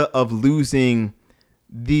idea of losing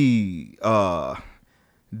the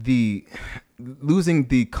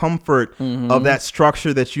comfort of that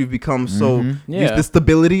structure that you've become so the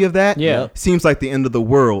stability of that seems like the end of the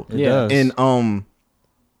world. And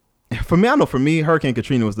for me, Hurricane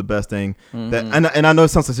Katrina was the best thing. That, and I know it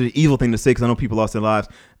sounds like an evil thing to say because I know people lost their lives.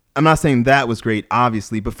 I'm not saying that was great,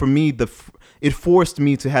 obviously, but for me, it forced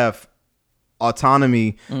me to have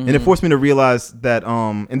autonomy, and it forced me to realize that.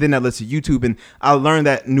 And then that led to YouTube, and I learned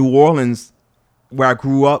that New Orleans, where I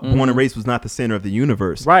grew up, born and raised, was not the center of the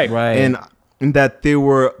universe. Right. And that there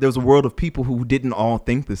was a world of people who didn't all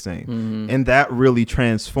think the same, and that really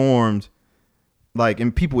transformed.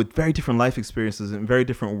 And people with very different life experiences and very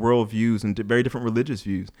different worldviews and very different religious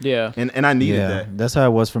views. Yeah. And I needed that. That's how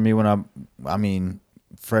it was for me when I mean,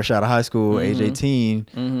 fresh out of high school, age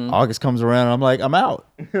 18, August comes around and I'm like, I'm out.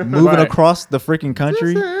 Moving across the freaking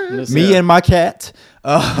country. Me and my cat.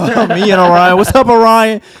 Me and Orion. What's up,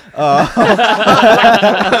 Orion?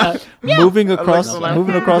 Moving across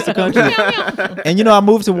the country. And I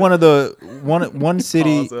moved to one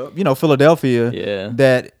city, Philadelphia,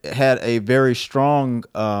 that had a very strong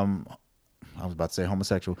I was about to say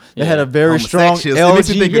homosexual. They had a very strong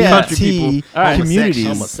LGBT community.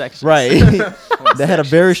 Right. They had a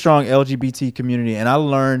very strong LGBT community, and I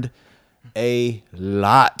learned a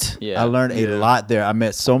lot. I learned a lot there. I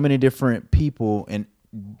met so many different people in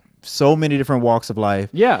so many different walks of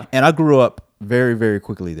life. Yeah. And I grew up very, very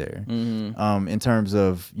quickly there. In terms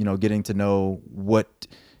of, getting to know what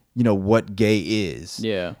gay is.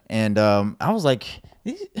 Yeah. And I was like,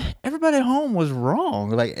 everybody at home was wrong.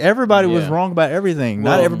 Like everybody was wrong about everything.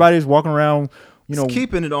 Not everybody was walking around,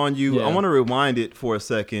 keeping it on you. I want to rewind it for a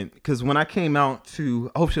second, because when I came out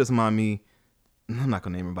to, I hope she doesn't mind me. I'm not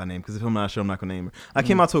gonna name her by name, because if I'm not sure, I'm not gonna name her. I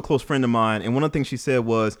came out to a close friend of mine, and one of the things she said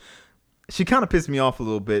was, she kind of pissed me off a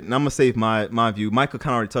little bit, and I'm gonna save my view. Michael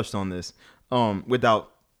kind of already touched on this, without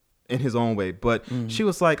in his own way, but she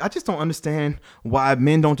was like, I just don't understand why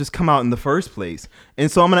men don't just come out in the first place. And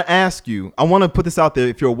so I'm gonna ask you, I want to put this out there,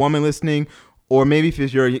 if you're a woman listening, or maybe if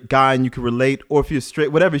you're a guy and you can relate, or if you're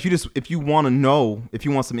straight, whatever, if you want to know, if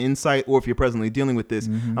you want some insight, or if you're presently dealing with this,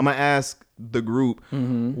 I'm gonna ask the group,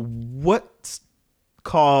 what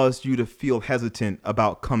caused you to feel hesitant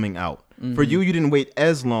about coming out? For you didn't wait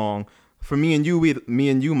as long. For me and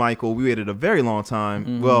you, Michael, we waited a very long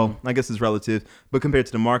time. Well, I guess it's relative, but compared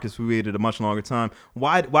to DeMarcus, we waited a much longer time.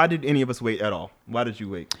 Why did any of us wait at all? Why did you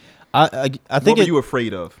wait? I think what were you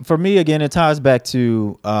afraid of? For me, again, it ties back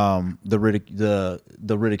to the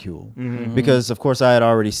ridicule, because of course I had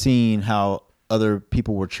already seen how other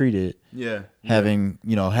people were treated. Having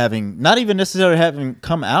not even necessarily having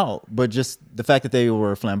come out, but just the fact that they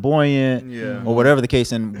were flamboyant or whatever the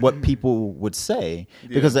case, and what people would say,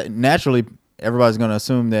 because naturally everybody's going to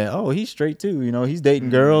assume that, oh, he's straight too, he's dating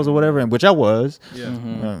girls or whatever, and which I was.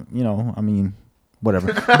 I mean,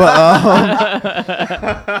 whatever. But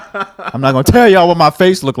I'm not gonna tell y'all what my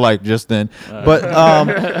face looked like just then. But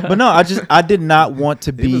no, I did not want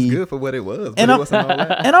to be. It was good for what it was, and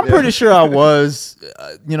I'm pretty sure I was.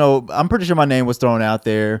 I'm pretty sure my name was thrown out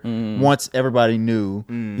there once everybody knew.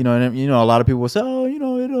 And a lot of people would say, oh, it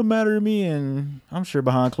don't matter to me, and I'm sure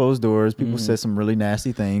behind closed doors people said some really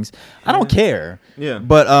nasty things. I don't care. Yeah.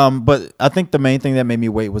 But I think the main thing that made me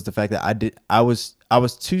wait was the fact that I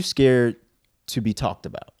was too scared to be talked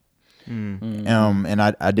about. And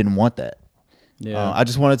I didn't want that. I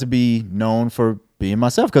just wanted to be known for being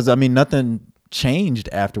myself, because nothing changed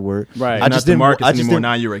afterward. Right. I just didn't Marcus anymore.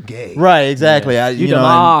 Now you're a gay. Right, exactly. You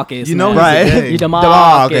DeMarcus. Right. You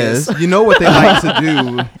DeMarcus. You know what they like to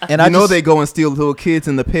do. And they go and steal little kids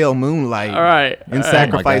in the pale moonlight. All right. And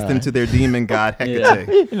sacrifice them to their demon god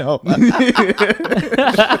Hecate.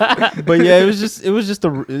 But yeah, it was just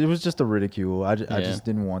a ridicule. I just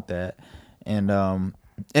didn't want that.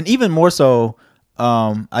 And even more so,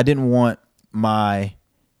 I didn't want my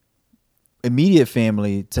immediate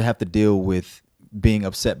family to have to deal with being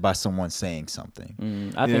upset by someone saying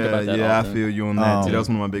something. I think about that often. I feel you on that too. That was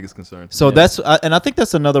one of my biggest concerns. So and I think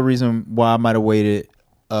that's another reason why I might have waited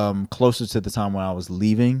closer to the time when I was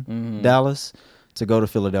leaving Dallas to go to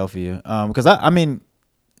Philadelphia. Because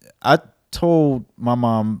I told my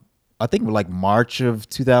mom, I think like March of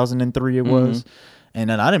 2003 it was, and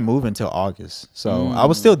then I didn't move until August. So I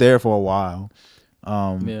was still there for a while.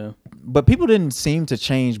 But people didn't seem to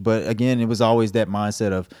change. But again, it was always that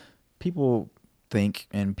mindset of people think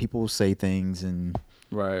and people say things, and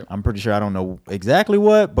I'm pretty sure I don't know exactly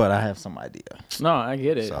what, but I have some idea. No, I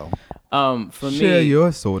get it. So for me, share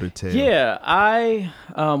your sort of tale. Yeah, I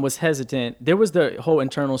was hesitant. There was the whole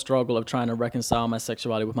internal struggle of trying to reconcile my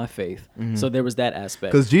sexuality with my faith. So there was that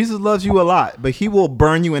aspect. Because Jesus loves you a lot, but he will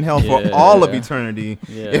burn you in hell for all of eternity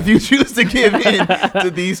if you choose to give in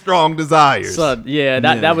to these strong desires. So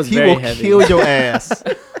that was very heavy. He will kill your ass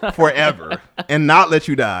forever and not let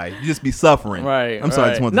you die. You just be suffering. Right. I'm sorry. I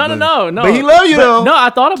just want to No. But he love you though. No, I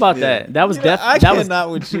thought about that. That was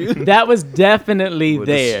with you. That was definitely will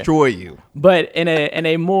there. Destroy you. But in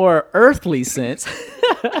a more earthly sense,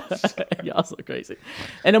 y'all so crazy.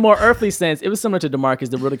 In a more earthly sense, it was similar to DeMarcus,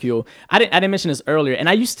 the ridicule. I didn't mention this earlier, and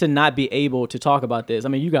I used to not be able to talk about this. I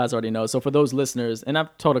mean, you guys already know. So for those listeners, and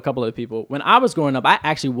I've told a couple of people, when I was growing up, I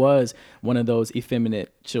actually was one of those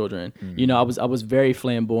effeminate children. You know, I was very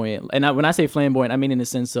flamboyant, and when I say flamboyant, I mean in the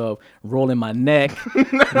sense of rolling my neck,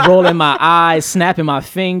 rolling my eyes, snapping my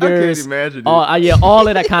fingers. I can't imagine. All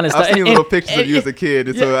of that kind of stuff. I've seen little pictures of you as a kid,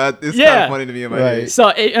 and so it's kind of funny to me in my head.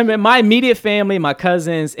 So my immediate family, my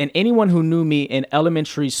cousins, and anyone who knew me in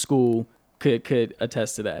elementary school could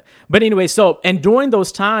attest to that. But anyway, and during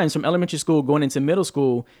those times from elementary school going into middle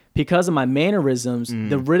school, because of my mannerisms,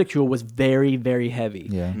 the ridicule was very, very heavy.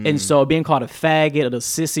 Yeah. And so being called a faggot, or the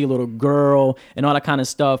sissy little girl, and all that kind of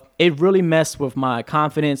stuff, it really messed with my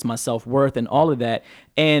confidence, my self-worth, and all of that.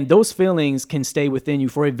 And those feelings can stay within you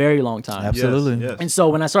for a very long time. Absolutely. Yes. And so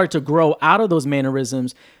when I started to grow out of those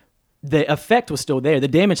mannerisms, the effect was still there. The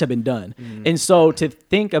damage had been done. And so to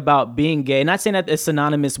think about being gay, not saying that it's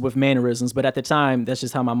synonymous with mannerisms, but at the time, that's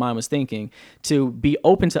just how my mind was thinking. To be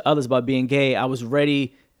open to others about being gay, I was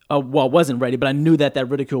ready. I wasn't ready, but I knew that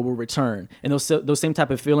ridicule would return. And those same type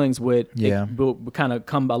of feelings would kind of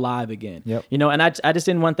come alive again. Yep. You know, and I just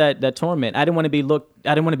didn't want that torment. I didn't want to be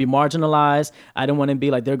I didn't want to be marginalized. I didn't want to be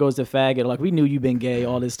like, there goes the faggot. Like, we knew you've been gay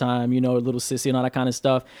all this time, you know, little sissy and all that kind of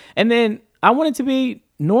stuff. And then I wanted to be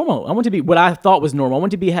normal. I want to be what I thought was normal. I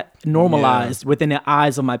want to be normalized within the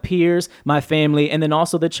eyes of my peers, my family, and then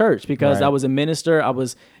also the church, because I was a minister. I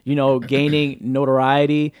was, gaining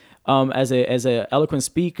notoriety as a eloquent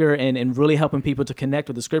speaker and really helping people to connect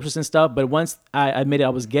with the scriptures and stuff. But once I admitted I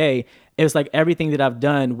was gay, it was like everything that I've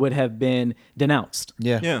done would have been denounced.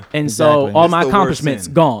 Yeah. And so all my accomplishments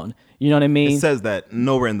gone. You know what I mean? It says that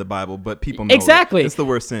nowhere in the Bible, but people know exactly. It's the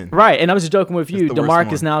worst sin. Right. And I was just joking with you.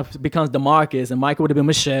 DeMarcus now becomes DeMarcus, and Michael would have been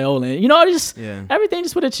Michelle, and everything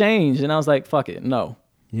just would have changed. And I was like, fuck it, no.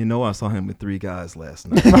 I saw him with 3 guys last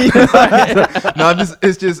night. No,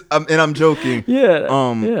 I'm joking.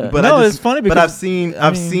 Yeah. But it's funny because I've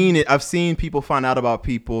seen it. I've seen people find out about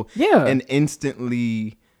people. Yeah. And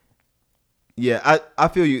instantly. Yeah, I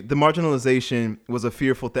feel you. The marginalization was a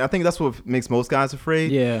fearful thing. I think that's what makes most guys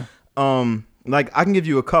afraid. Yeah. Like, I can give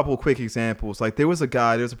you a couple quick examples. Like, there's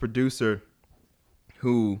a producer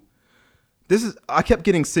who, I kept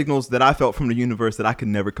getting signals that I felt from the universe that I could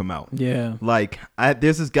never come out. Yeah. Like,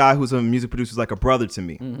 there's this guy who's a music producer, who's like a brother to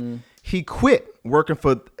me. Mm-hmm. He quit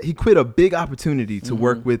a big opportunity to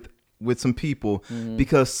work with some people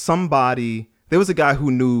because there was a guy who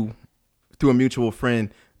knew through a mutual friend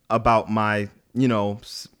about my,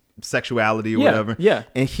 sexuality or whatever. Yeah.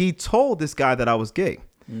 And he told this guy that I was gay.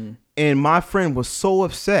 And my friend was so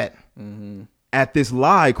upset at this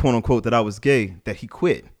lie, quote unquote, that I was gay, that he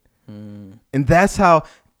quit. And that's how,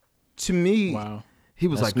 to me, he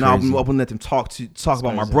was like, no, I wouldn't let them talk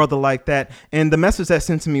about my brother like that. And the message that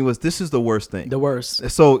sent to me was, this is the worst thing. The worst.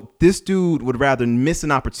 So this dude would rather miss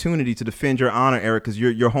an opportunity to defend your honor, Eric, because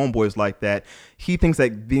your homeboy is like that. He thinks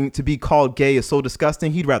that to be called gay is so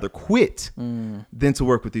disgusting. He'd rather quit than to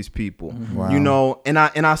work with these people. Wow. And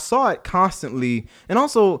I saw it constantly. And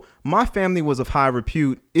also, my family was of high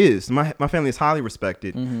repute. My family is highly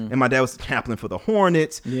respected. And my dad was the chaplain for the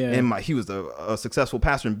Hornets. Yeah. And he was a successful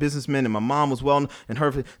pastor and businessman. And my mom was well, and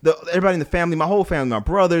everybody in the family, my whole family, my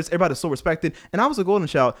brothers, everybody was so respected. And I was a golden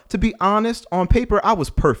child. To be honest, on paper, I was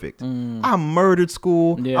perfect. I murdered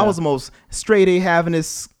school. Yeah. I was the most straight A having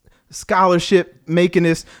this scholarship making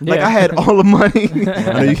this. Like I had all the money.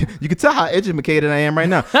 I know you can tell how educated I am right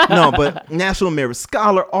now. No, but National Merit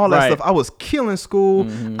Scholar, all that stuff. I was killing school.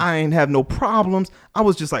 I ain't have no problems. I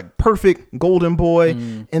was just like perfect golden boy.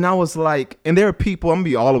 And I was like, and there are people, I'm gonna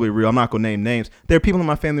be all the way real. I'm not gonna name names. There are people in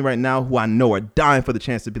my family right now who I know are dying for the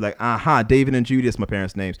chance to be like, David and Judy, that's my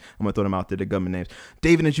parents' names. I'm gonna throw them out there, they're government names.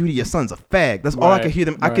 David and Judy, your son's a fag. That's all I could hear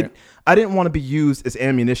them. I didn't want to be used as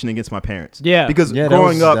ammunition against my parents. Yeah. Because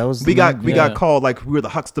growing up, we got called like we were the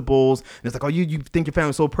Huxtables. And it's like, oh, you think your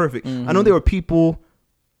family's so perfect. I know there were people,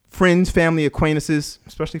 friends, family, acquaintances,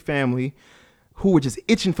 especially family, who were just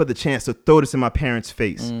itching for the chance to throw this in my parents'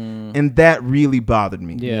 face. And that really bothered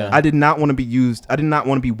me. Yeah. I did not want to be used. I did not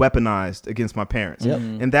want to be weaponized against my parents.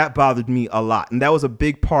 And that bothered me a lot. And that was a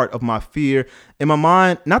big part of my fear in my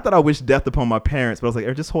mind. Not that I wish death upon my parents, but I was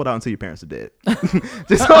like, just hold out until your parents are dead.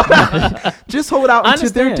 just hold out until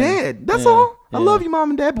they're dead. That's all. I love you, mom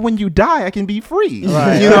and dad, but when you die, I can be free.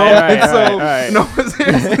 Right, you know?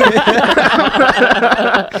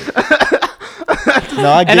 No,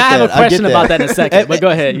 I get and I have that. a question about that in a second. But go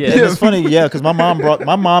ahead. Yeah, it's funny. Yeah, because my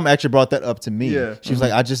mom actually brought that up to me. Yeah. She was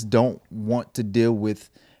like, I just don't want to deal with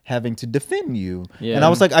having to defend you. Yeah. And I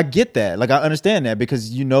was like, I get that. Like, I understand that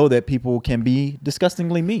because you know that people can be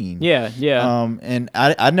disgustingly mean. Yeah, yeah. And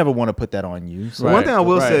I never want to put that on you. So. One thing I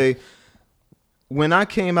will say, when I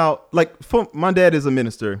came out, like, my dad is a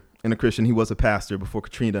minister and a Christian. He was a pastor before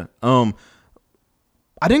Katrina.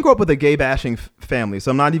 I didn't grow up with a gay bashing family,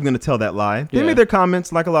 so I'm not even going to tell that lie. They made their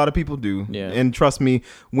comments like a lot of people do. Yeah. And trust me,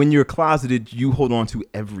 when you're closeted, you hold on to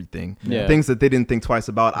everything. Yeah. Things that they didn't think twice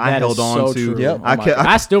about, I held on to. Yep.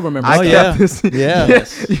 I still remember. I kept this.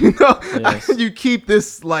 You know, you keep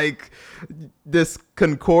this like this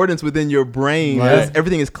concordance within your brain.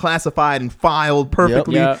 Everything is classified and filed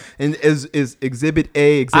perfectly. And is Exhibit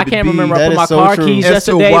A, Exhibit B. I can't remember. I put my car keys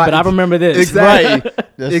yesterday, but I remember this. Exactly.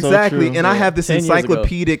 Exactly. So and I have this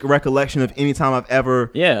encyclopedic recollection of any time I've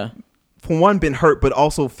ever, for one, been hurt, but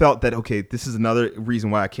also felt that, okay, this is another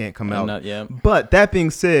reason why I can't come out. But that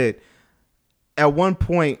being said, at one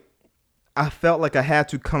point, I felt like I had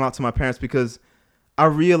to come out to my parents because I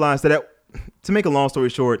realized that, to make a long story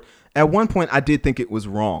short, at one point I did think it was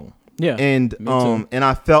wrong. Yeah. And and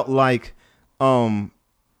I felt like I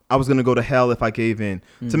was going to go to hell if I gave in.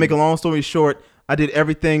 To make a long story short, I did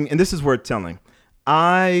everything, and this is worth telling.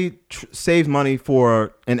 I saved money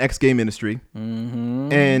for an ex-gay ministry,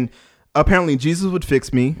 and apparently Jesus would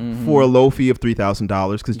fix me for a low fee of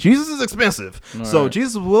 $3,000 because Jesus is expensive. So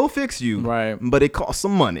Jesus will fix you, but it costs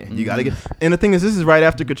some money. You got to get. And the thing is, this is right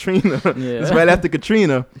after Katrina. It's right after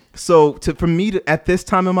Katrina. So for me to, at this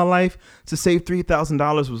time in my life, to save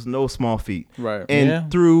 $3,000 was no small feat.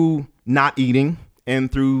 And through not eating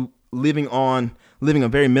and through living a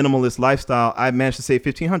very minimalist lifestyle, I managed to save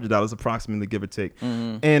 $1,500 approximately, give or take.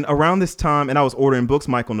 And around this time, and I was ordering books.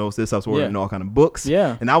 Michael knows this. I was ordering all kind of books.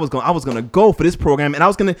 And I was gonna go for this program, and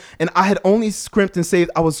I had only scrimped and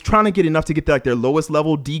saved. I was trying to get enough to get to, like, their lowest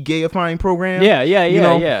level de-gayifying program.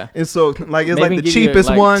 And so like it's maybe like the cheapest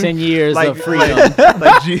like one. 10 years of freedom.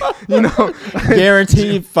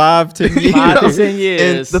 Guaranteed 5 to 10 years. 5 to 10 years.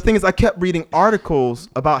 And the thing is, I kept reading articles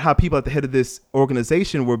about how people at the head of this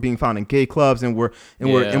organization were being found in gay clubs and were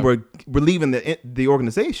leaving the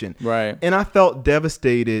organization. And I felt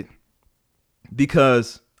devastated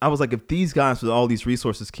because I was like, if these guys with all these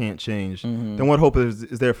resources can't change, then what hope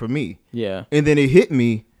is there for me? And then it hit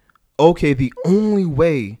me, okay, the only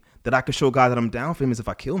way that I could show God that I'm down for him is if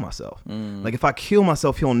I kill myself. Like, if I kill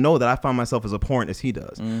myself, he'll know that I find myself as abhorrent as he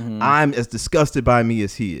does. I'm as disgusted by me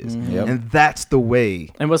as he is. And that's the way.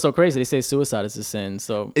 And what's so crazy, they say suicide is a sin.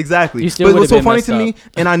 So exactly. But what's so funny to me,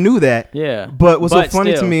 and I knew that. But what's so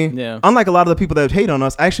funny to me, unlike a lot of the people that hate on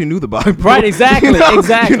us, I actually knew the Bible. Exactly.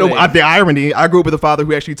 Exactly. The irony, I grew up with a father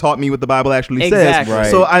who actually taught me what the Bible actually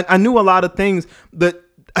says. So I knew a lot of things that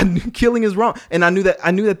killing is wrong. And I knew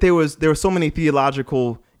that there were so many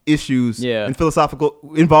theological issues and philosophical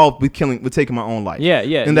involved with taking my own life.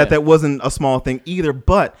 And that wasn't a small thing either.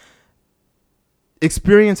 But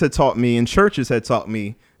experience had taught me, and churches had taught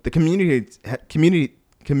me, the community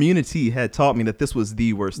had taught me that this was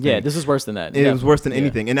the worst thing. This is worse than that. It was worse than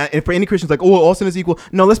anything. And for any Christians, like, oh, all sin is equal.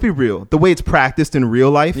 No, let's be real. The way it's practiced in real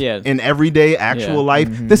life, in everyday actual life,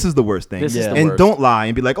 this is the worst thing. And don't lie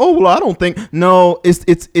and be like, oh, well, I don't think. No,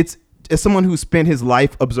 it's as someone who spent his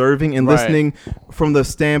life observing and listening from the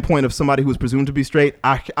standpoint of somebody who was presumed to be straight,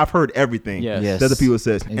 I've heard everything that the people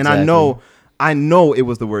says. Exactly. And I know it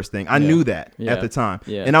was the worst thing. I knew that at the time.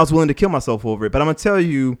 And I was willing to kill myself over it. But I'm going to tell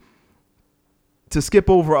you, to skip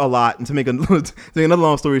over a lot and to make another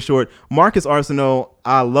long story short, Marcus Arsenault,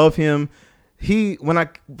 I love him. when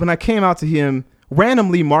I came out to him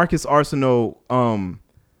randomly, Marcus Arsenault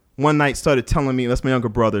one night started telling me, that's my younger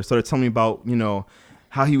brother, started telling me about, you know,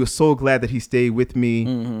 how he was so glad that he stayed with me.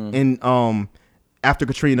 And after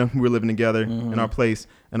Katrina, we were living together in our place,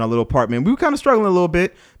 in our little apartment. We were kind of struggling a little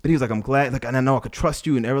bit, but he was like, I'm glad, like, and I know I could trust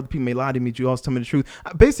you, and other people may lie to me, but you always tell me the truth.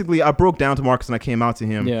 Basically, I broke down to Marcus and I came out to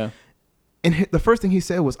him. Yeah. And the first thing he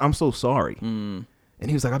said was, I'm so sorry. And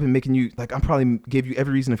he was like, I've been making you, like, I probably gave you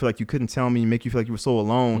every reason to feel like you couldn't tell me, make you feel like you were so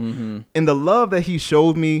alone. And the love that he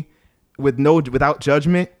showed me without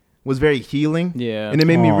judgment was very healing. Yeah. And it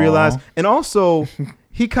made me realize, and also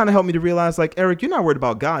he kind of helped me to realize, like, Eric, you're not worried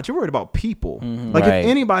about God. You're worried about people. Like, if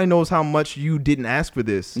anybody knows how much you didn't ask for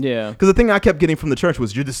this. Yeah. Because the thing I kept getting from the church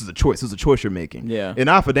was, this is a choice. This is a choice you're making. Yeah. And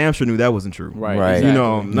I for damn sure knew that wasn't true. Right. Right. You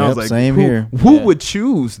know, and I was like, same here. Who would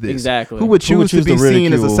choose this? Exactly. Who would choose to be the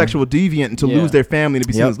seen as a ridicule? sexual deviant and to lose their family and to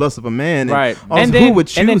be seen as less of a man? And Right. also, And then, who would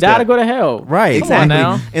choose and then die that? to go to hell. Right. Exactly. Come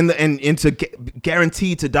on now. And to get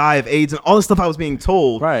guaranteed to die of AIDS and all this stuff I was being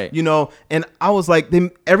told. Right. You know, and I was like,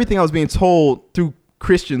 everything I was being told through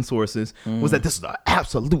Christian sources was that this is the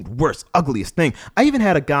absolute worst, ugliest thing. I even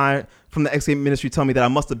had a guy from the XA ministry tell me that I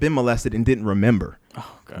must have been molested and didn't remember.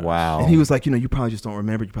 Oh, God. Wow. And he was like, you know, you probably just don't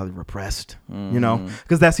remember. You're probably repressed, you know,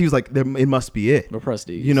 because he was like, it must be it. Repressed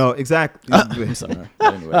these. You know, exactly. I'm sorry.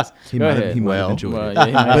 Anyways. He Go might ahead. have enjoyed it. Well,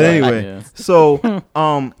 yeah, But anyway, yeah. so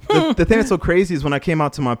the thing that's so crazy is when I came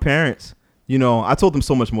out to my parents, you know, I told them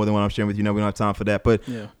so much more than what I'm sharing with you. Now we don't have time for that. But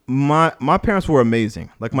my parents were amazing.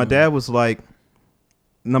 Like my dad was like,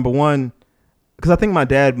 number one, because I think my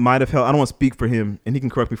dad might have held, I don't want to speak for him and he can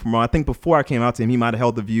correct me if I'm wrong. I think before I came out to him, he might have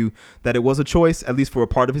held the view that it was a choice, at least for a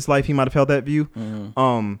part of his life. He might have held that view.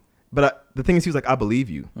 But the thing is, he was like, I believe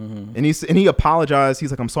you. And he apologized.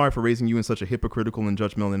 He's like, I'm sorry for raising you in such a hypocritical and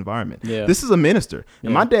judgmental environment. Yeah. This is a minister.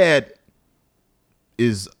 And my dad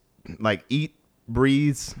is like,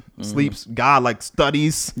 breathes, sleeps, God, like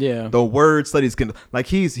studies the word, studies, like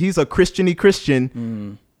he's a Christian-y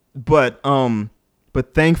Christian,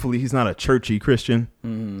 but thankfully he's not a churchy Christian.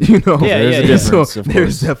 You know, There's a difference, so of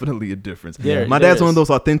there's course. definitely a difference. there My dad's one is. of those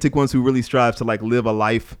authentic ones who really strives to like live a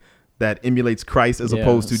life that emulates Christ as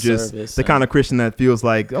opposed to just service the kind of Christian that feels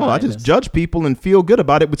like, oh, I just kindness. judge people and feel good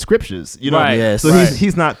about it with scriptures, you know. Right. Yes. So Right.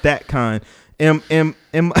 he's not that kind. And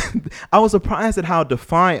I was surprised at how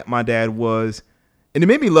defiant my dad was. And it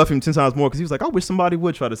made me love him 10 times more because he was like, I wish somebody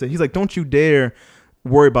would try to say. He's like, don't you dare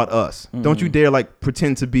worry about us. Don't you dare like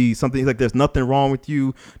pretend to be something. He's like, there's nothing wrong with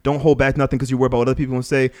you. Don't hold back nothing because you worry about what other people will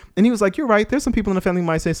say. And he was like, you're right. There's some people in the family who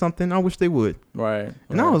might say something. I wish they would. Right.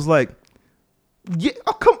 And I was like,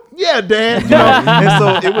 yeah, Dad. You know? And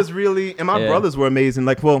so it was really, and my brothers were amazing.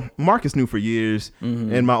 Like, well, Marcus knew for years,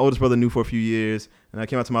 and my oldest brother knew for a few years, and I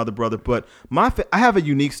came out to my other brother. But I have a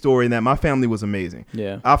unique story in that my family was amazing.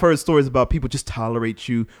 Yeah. I've heard stories about people just tolerate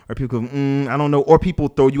you, or people go, I don't know, or people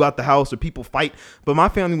throw you out the house, or people fight. But my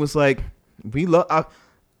family was like, we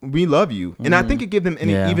love you, and I think it gave them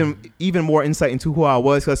even more insight into who I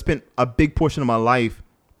was. Because I spent a big portion of my life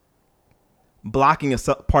blocking a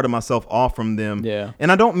part of myself off from them. Yeah.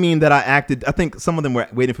 And I don't mean that I acted. I think some of them were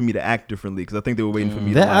waiting for me to act differently because I think they were waiting for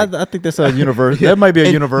me to like, I think that's a universal. That might be a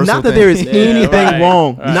and universal. not that thing. there is anything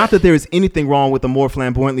wrong. right. Not that there is anything wrong with a more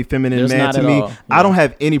flamboyantly feminine There's man. not To at me, all. I don't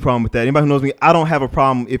have any problem with that. Anybody who knows me, I don't have a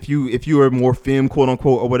problem if you are more femme, quote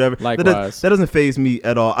unquote, or whatever. Likewise. That doesn't faze me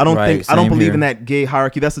at all. I don't Right, I don't same believe here. in that gay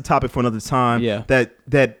hierarchy. That's a topic for another time. Yeah.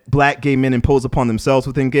 That black gay men impose upon themselves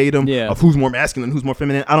within gaydom of who's more masculine, who's more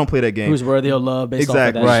feminine. I don't play that game. Who's worthy of love based off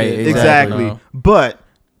of that Right, shit. Exactly. No. But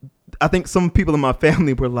I think some people in my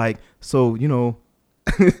family were like, so, you know,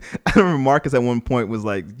 I remember Marcus at one point was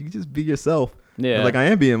like, you just be yourself. Yeah. I was like, I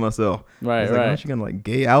am being myself. Right, I was like, right. aren't you gonna like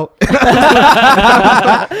gay out?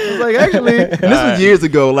 I was like, actually, and this was years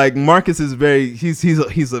ago. Like Marcus is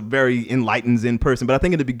he's a very enlightened Zen person. But I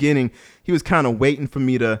think in the beginning he was kind of waiting for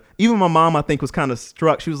me to. Even my mom, I think, was kind of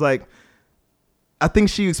struck. She was like, I think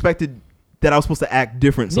she expected that I was supposed to act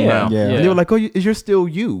different somehow. Yeah. And they were like, oh, you're still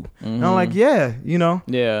you. And I'm like, yeah, you know.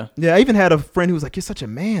 Yeah. Yeah, I even had a friend who was like, you're such a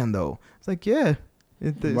man, though. It's like, yeah,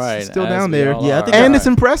 it's Right, still as down we there. all Yeah, I are. think And it's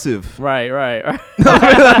impressive. Right.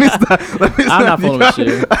 Let me stop. I'm not fooling with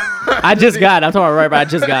you. I just got it. I'm talking about right, but I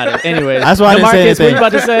just got it. Anyway, That's why I didn't say Marcus, what anything. you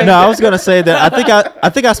about to say? No, I was gonna say that I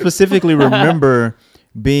think I specifically remember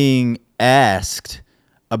being asked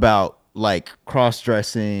about like cross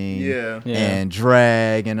dressing Yeah. Yeah. and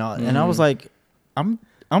drag and all, and I was like,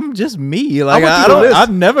 I'm just me. Like I've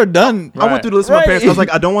never done. I went through the list with my parents. I was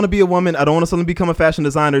like, I don't want to be a woman. I don't want to suddenly become a fashion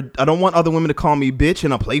designer. I don't want other women to call me bitch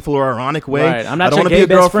in a playful or ironic way. Right. I'm not I don't your want to gay be a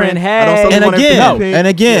best girlfriend. friend. I don't Hey. suddenly want everything And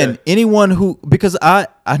again, pink. anyone who, because I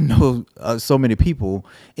know so many people,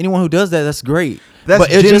 anyone who does that, that's great. That's but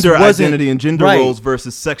it just gender wasn't- identity and gender right. roles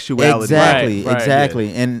versus sexuality. Exactly, Right,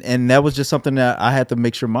 exactly. And that was just something that I had to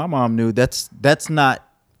make sure my mom knew. That's not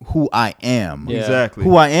who I am. Yeah. Exactly.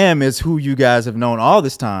 Who I am is who you guys have known all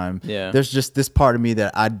this time. Yeah. There's just this part of me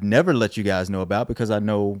that I'd never let you guys know about because I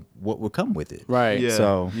know what would come with it. Right. Yeah.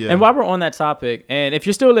 So- yeah. And while we're on that topic, and if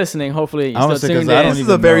you're still listening, hopefully you're Honestly, still 'cause tuned I in. don't this is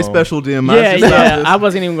a very know. special DEM. Yeah. I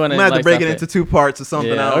wasn't even going to. I might have to break it into 2 parts or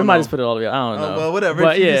something. Yeah, I or we don't might know. just put it all together. I don't know. Well, whatever.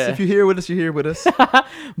 But If you're here with us, you're here with us.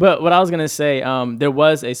 But what I was gonna say, there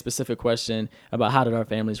was a specific question about how did our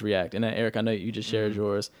families react, and Eric, I know you just shared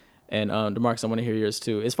yours, and DeMarcus, I want to hear yours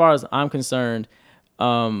too. As far as I'm concerned,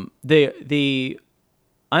 the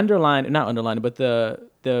not underlined, but the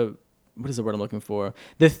what is the word I'm looking for?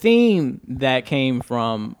 The theme that came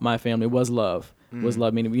from my family was love. Was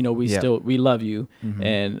love, meaning we love you,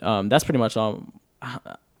 and that's pretty much all.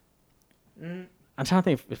 I'm trying to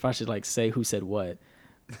think if I should like say who said what,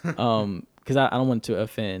 because I don't want to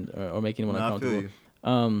offend or make anyone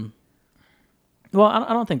uncomfortable. Well,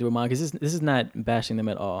 I don't think they were mine because this is not bashing them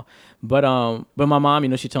at all. But my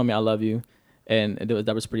mom, she told me I love you, and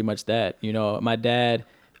that was pretty much that. My dad,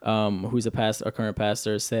 who's a current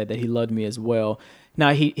pastor, said that he loved me as well.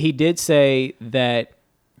 Now he did say that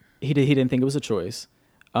he didn't think it was a choice.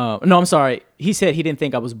 No, I'm sorry. He said he didn't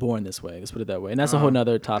think I was born this way. Let's put it that way. And that's a whole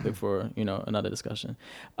nother topic for, another discussion.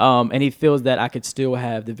 And he feels that I could still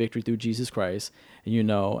have the victory through Jesus Christ,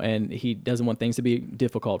 and he doesn't want things to be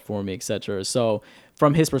difficult for me, etc. So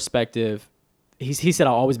from his perspective, he said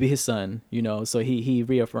I'll always be his son, so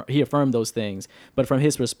he affirmed those things. But from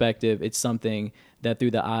his perspective, it's something that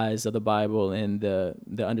through the eyes of the Bible and the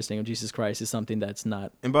understanding of Jesus Christ is something that's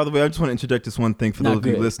not. And by the way, I just want to interject this one thing for those of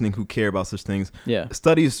you listening who care about such things. Yeah.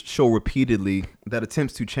 Studies show repeatedly that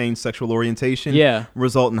attempts to change sexual orientation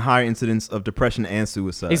result in higher incidence of depression and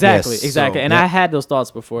suicide. Exactly. Yes. And I had those thoughts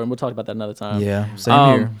before, and we'll talk about that another time. Yeah,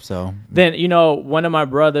 same here. So then, one of my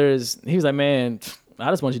brothers, he was like, man, I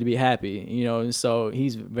just want you to be happy, and so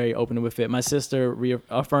he's very open with it. My sister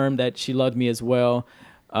reaffirmed that she loved me as well.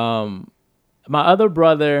 My other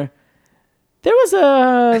brother, there was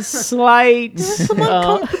a slight Some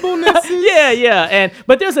uncomfortableness.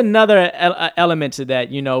 but there's another element to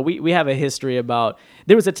that. We have a history about.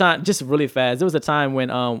 There was a time, just really fast. There was a time when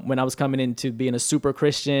I was coming into being a super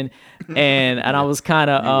Christian, and I was kind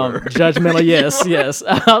of judgmental. Yes,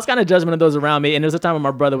 I was kind of judgmental of those around me. And there was a time when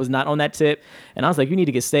my brother was not on that tip, and I was like, "You need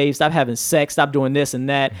to get saved. Stop having sex. Stop doing this and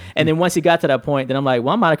that." And then once he got to that point, then I'm like,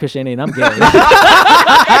 "Well, I'm out of Christianity and I'm gay." You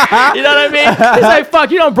know what I mean? He's like, "Fuck,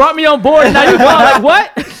 you don't brought me on board, and now you go." I'm like,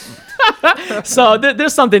 what? So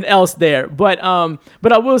there's something else there, but I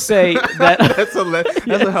will say that That's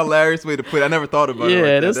a hilarious way to put it. I never thought about it.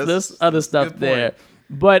 Like that. there's other stuff there.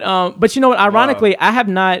 But you know what? Ironically, I have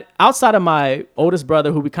not, outside of my oldest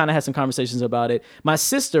brother, who we kind of had some conversations about it. My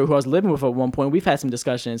sister, who I was living with at one point, we've had some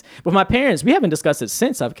discussions. But my parents, we haven't discussed it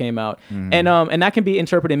since I've came out, and that can be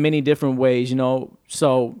interpreted in many different ways.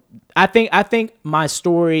 So I think my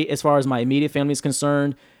story, as far as my immediate family is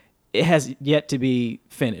concerned, it has yet to be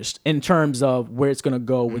finished in terms of where it's going to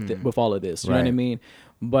go with all of this. You know what I mean?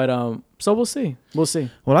 But so we'll see.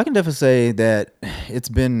 Well, I can definitely say that it's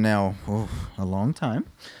been now a long time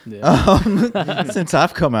since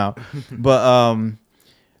I've come out. But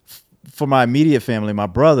for my immediate family, my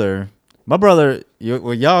brother,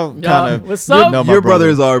 y'all kind of. What's up? Your brother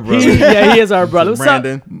is our brother. He is our brother. What's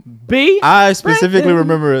Brandon. up, B? I specifically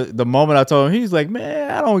remember the moment I told him. He's like, "Man,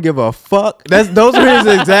 I don't give a fuck." Those were his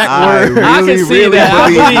exact words. I can see that. I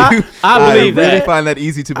believe I really that. find that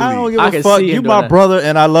easy to believe. I don't give I a can fuck. see him You doing my that. brother,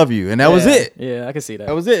 and I love you, and that was it. Yeah, I can see that.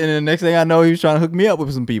 That was it. And then the next thing I know, he was trying to hook me up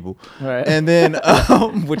with some people. Right. And then,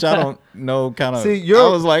 which I don't know, kind of. See, I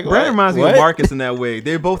was like, Brandon reminds me of Marcus in that way.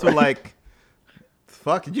 They both were like,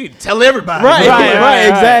 "Fuck it, you need to tell everybody." Right,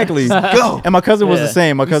 exactly. Go. And my cousin was the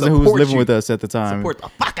same. My cousin who was support living you. with us at the time, Support the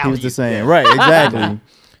fuck out he was of the you. same. Yeah. Right, exactly.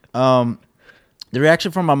 The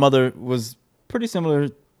reaction from my mother was pretty similar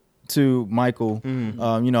to Michael.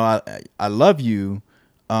 I love you,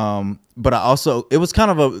 but I also, it was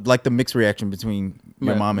kind of like the mixed reaction between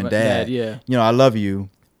your mom and dad. Yeah. I love you,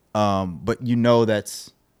 but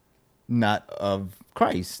that's not of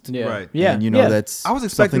Christ. Yeah. Right. Yeah. And that's I was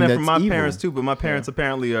expecting something that from my that's evil. parents too, but my parents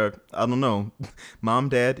apparently are, I don't know, Mom,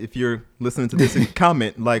 Dad, if you're listening to this,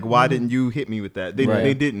 comment like, why didn't you hit me with that?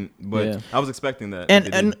 They didn't, but I was expecting that.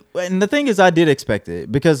 And the thing is, I did expect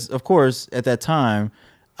it because, of course, at that time,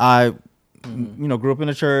 I, grew up in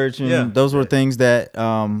a church, and those were things that,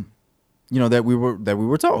 that we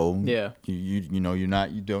were told. Yeah. You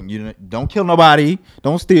don't kill nobody,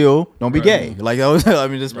 don't steal, don't be gay. Like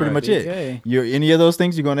that's pretty much it. Gay. You're any of those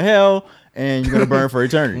things, you're going to hell, and you're going to burn for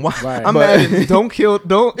eternity. Right. Imagine, don't kill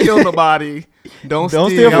nobody, don't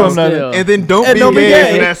steal from nothing, and then don't be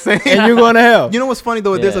gay. In that same. And you're going to hell. You know what's funny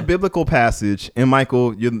though? There's a biblical passage, and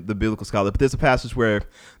Michael, you're the biblical scholar, but there's a passage where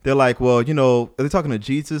they're like, well, they're talking to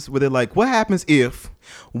Jesus, where they're like, what happens if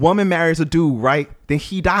woman marries a dude, right? Then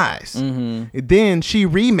he dies. Mm-hmm. Then she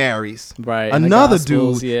remarries another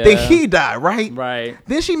dude. Then he died, right? Right.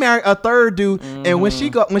 Then she married a third dude, and when she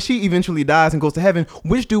eventually dies and goes to heaven,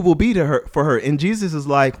 which dude will be for her? And Jesus is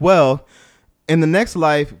like, well, in the next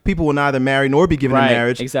life, people will neither marry nor be given in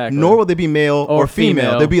marriage, nor will they be male or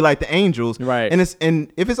female. They'll be like the angels, right? And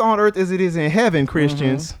if it's on earth as it is in heaven,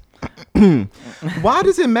 Christians. Why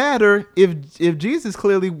does it matter if Jesus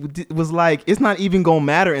clearly was like, it's not even gonna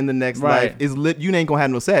matter in the next life? You ain't gonna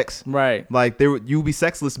have no sex, right? Like you'll be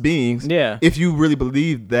sexless beings. Yeah. If you really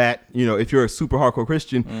believe that, if you're a super hardcore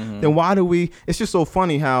Christian, then why do we? It's just so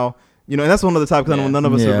funny how and that's one of the topics. I know none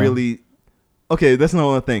of us are really. Okay, that's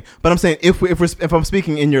another thing. But I'm saying if I'm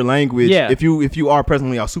speaking in your language, if you are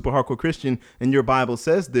presently a super hardcore Christian and your Bible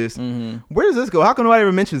says this, where does this go? How come nobody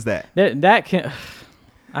ever mentions that? That can.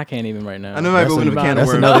 I can't even right now. I know I go into a can of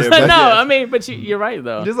worms. I mean, but you're right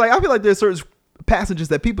though. Just like I feel like there's certain passages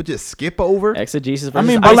that people just skip over. Exegesis. Or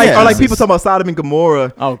like people talking about Sodom and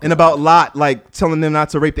Gomorrah and about Lot, like telling them not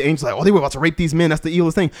to rape the angels. Like, they were about to rape these men. That's the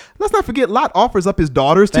evilest thing. Let's not forget, Lot offers up his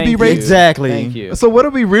daughters to be raped. Exactly. Thank you. So what are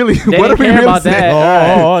we really? Saying?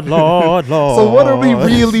 Lord. So what are we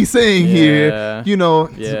really saying here?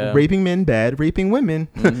 Raping men bad, raping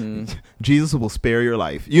women. Jesus will spare your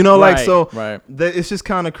life. It's just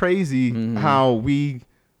kind of crazy how we.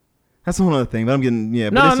 That's one other thing, but I'm getting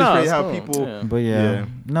but it's just crazy how people. Yeah.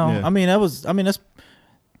 But I mean that was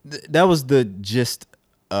the gist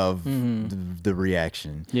of the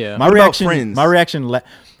reaction. Yeah, my reaction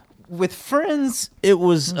with friends, it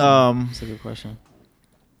was that's a good question.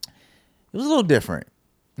 It was a little different.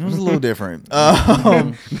 Most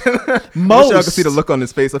y'all could see the look on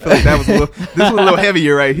his face. I feel like this was a little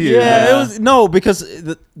heavier right here. Yeah, it was because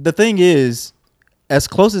the thing is, as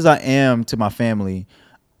close as I am to my family,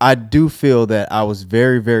 I do feel that I was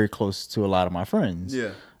very, very close to a lot of my friends. Yeah.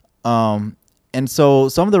 And so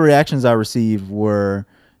some of the reactions I received were,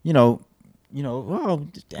 well,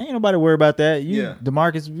 ain't nobody worry about that.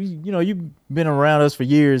 DeMarcus, you've been around us for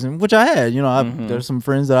years, and which I had. There's some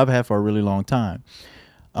friends that I've had for a really long time.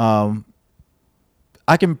 I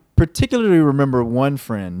can particularly remember one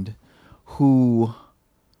friend who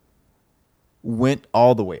went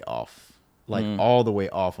all the way off. All the way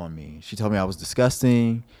off on me. She told me I was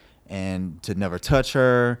disgusting and to never touch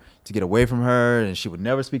her, to get away from her, and she would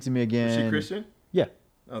never speak to me again. Is she Christian? Yeah.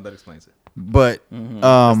 Oh, that explains it. But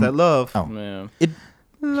that's that love. Oh, man.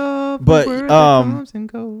 Love. But comes and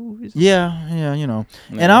goes. Yeah.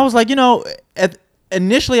 And I was like,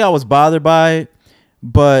 initially I was bothered by it,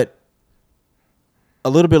 but a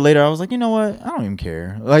little bit later I was like, you know what? I don't even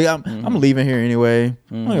care. Like I'm leaving here anyway.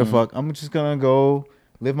 I don't give a fuck. I'm just gonna go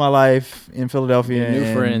live my life in Philadelphia.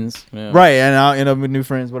 New friends. Yeah. Right, and I'll end up with new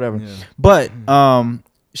friends, whatever. Yeah. But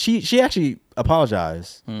she actually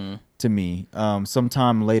apologized to me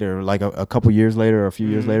sometime later, like a couple years later or a few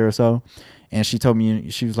years later or so. And she told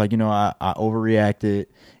me, she was like, I overreacted.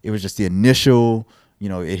 It was just the initial,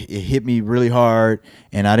 it hit me really hard,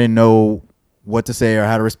 and I didn't know what to say or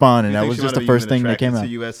how to respond. And that was just the first thing that came out. To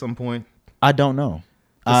you at some point? I don't know.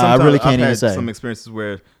 I really can't even say. I've had some experiences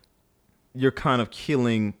where you're kind of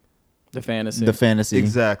killing the fantasy.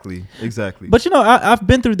 Exactly. But I've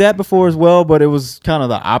been through that before as well, but it was kind of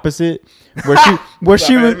the opposite. Where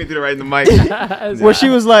she was. Let me do it right in the mic. Where she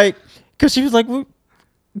was like, because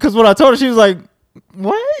when I told her, she was like,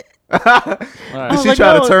 "What?" Did she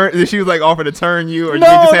try to turn? Did she was like offer to turn you, or did you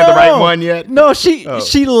just have the right one yet? No, she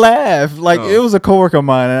laughed. It was a coworker of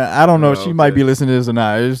mine. And I don't know if she might be listening to this or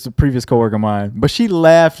not. It was a previous coworker of mine, but she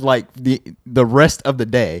laughed like the rest of the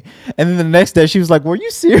day. And then the next day, she was like, "Were you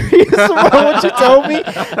serious about what you told me?"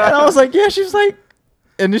 And I was like, "Yeah." She was like,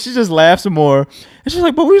 and then she just laughed some more. And she's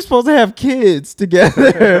like, "But we were supposed to have kids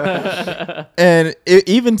together." And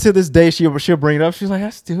even to this day, she'll bring it up. She's like,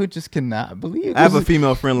 "I still just cannot believe it." I have a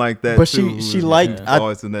female friend like that, but too, she liked.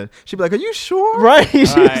 Always in that. She'd be like, "Are you sure?" Right. She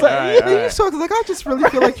was like, "Yeah, you sure?" Like, I just really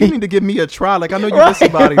feel like you need to give me a try. Like, I know you miss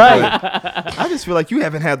somebody, but I just feel like you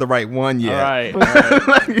haven't had the right one yet. Right.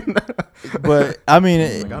 But I mean,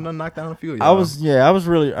 I'm gonna knock down a few. I was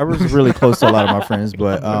really close to a lot of my friends,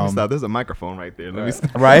 but Let me stop. There's a microphone right there. Let me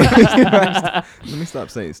stop. Right. Let me stop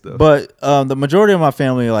saying stuff. But the majority of my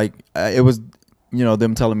family, like, it was,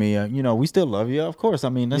 them telling me, we still love you. Of course. I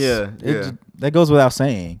mean, that goes without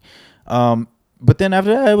saying. But then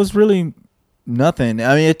after that, it was really nothing.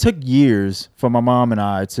 I mean, it took years for my mom and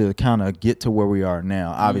I to kind of get to where we are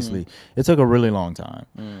now. Obviously, it took a really long time,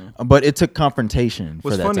 but it took confrontation.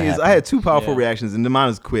 What's funny is I had two powerful reactions, and mine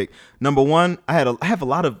is quick. Number one, I had a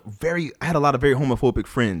lot of very homophobic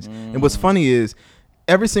friends, and what's funny is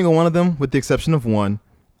every single one of them, with the exception of one,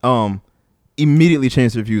 immediately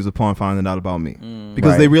changed their views upon finding out about me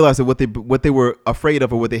because they realized that what they were afraid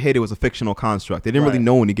of or what they hated was a fictional construct. They didn't really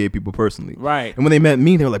know any gay people personally. Right. And when they met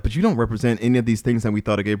me, they were like, but you don't represent any of these things that we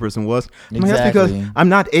thought a gay person was. I'm like, that's because I'm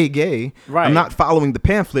not a gay. Right. I'm not following the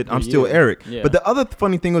pamphlet. I'm still Eric. Yeah. But the other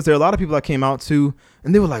funny thing was there are a lot of people I came out to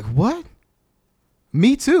and they were like, what?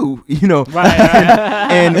 Me too, Right.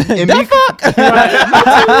 and me, fuck?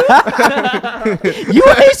 You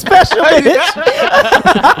ain't special, bitch.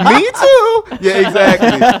 Me too. Yeah,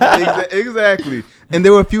 exactly. And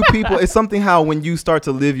there were a few people. It's something how when you start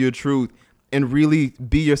to live your truth and really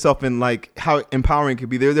be yourself, and like how empowering it could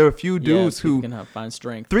be. There were a few dudes who can find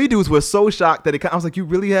strength. 3 dudes were so shocked that I was like, you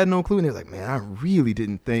really had no clue, and they were like, man, I really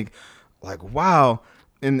didn't think. Like, wow.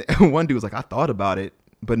 And one dude was like, I thought about it.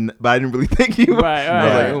 But I didn't really think he was. Right. I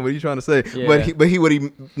was like, oh, what are you trying to say? Yeah. But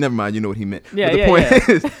never mind. You know what he meant. Yeah, the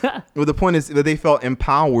point is that they felt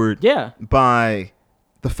empowered. By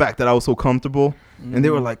the fact that I was so comfortable, and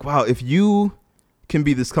they were like, wow, if you can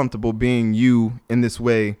be this comfortable being you in this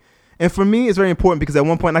way. And for me, it's very important because at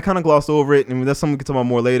one point I kind of glossed over it, and that's something we can talk about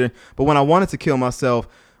more later. But when I wanted to kill myself,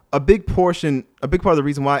 a big part of the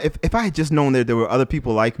reason why, if I had just known that there were other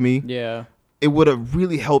people like me. Yeah. It would have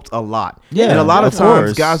really helped a lot. Yeah, and a lot of times,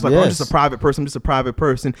 course. guys are like, I'm just a private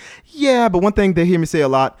person. Yeah, but one thing they hear me say a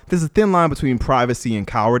lot, there's a thin line between privacy and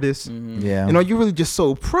cowardice. Yeah. Are you really just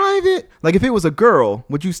so private? Like, if it was a girl,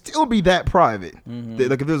 would you still be that private?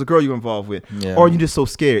 Like, if there was a girl you're involved with. Yeah. Or are you just so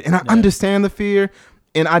scared? And I understand the fear.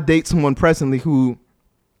 And I date someone presently who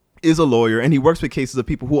is a lawyer, and he works with cases of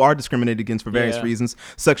people who are discriminated against for various reasons,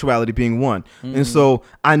 sexuality being one. And so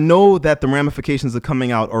I know that the ramifications of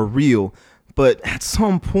coming out are real. But at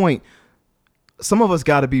some point, some of us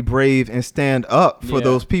got to be brave and stand up for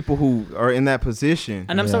those people who are in that position.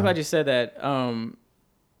 And I'm so glad you said that. On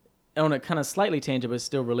a kind of slightly tangent, but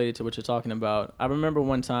still related to what you're talking about. I remember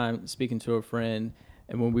one time speaking to a friend,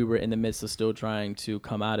 and when we were in the midst of still trying to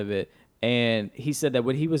come out of it, and he said that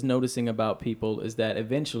what he was noticing about people is that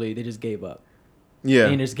eventually they just gave up. Yeah.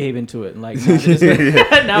 And just gave into it. And like,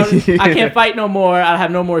 now I can't fight no more. I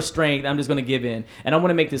have no more strength. I'm just going to give in. And I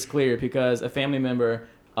want to make this clear because a family member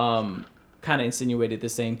kind of insinuated the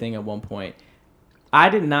same thing at one point. I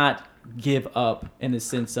did not give up in the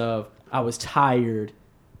sense of I was tired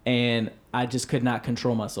and I just could not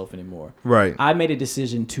control myself anymore. Right. I made a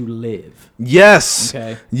decision to live. Yes.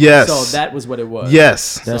 Okay. Yes. So that was what it was.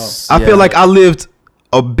 Yes. I feel like I lived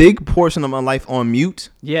a big portion of my life on mute.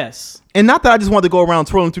 Yes. And not that I just wanted to go around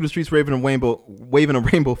twirling through the streets waving a rainbow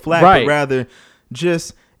flag, but rather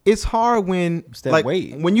just it's hard when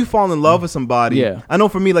when you fall in love with somebody. Yeah. I know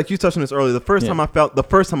for me, like you touched on this earlier, the first time I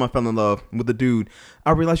fell in love with a dude,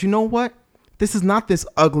 I realized, you know what? This is not this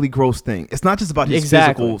ugly, gross thing. It's not just about his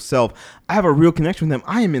physical self. I have a real connection with him.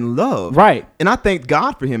 I am in love. Right. And I thanked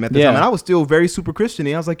God for him at the time. And I was still very super Christian.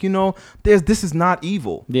 And I was like, this is not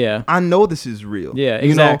evil. Yeah. I know this is real. Yeah,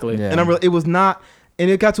 exactly. Yeah. And it was not,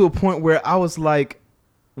 and it got to a point where I was like,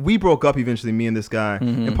 we broke up eventually, me and this guy.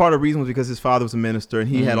 And part of the reason was because his father was a minister and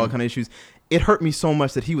he had all kind of issues. It hurt me so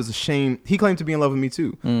much that he was ashamed. He claimed to be in love with me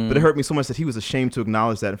too. But it hurt me so much that he was ashamed to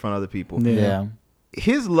acknowledge that in front of other people. Yeah.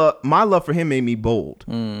 My love for him made me bold.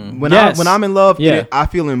 When I'm in love, I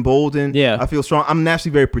feel emboldened. I feel strong. I'm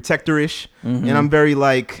naturally very protectorish, and I'm very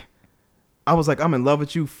like, I was like, I'm in love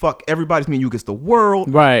with you. Fuck everybody's me and you against the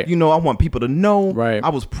world. Right. I want people to know. Right. I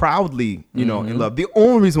was proudly, in love. The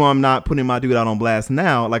only reason why I'm not putting my dude out on blast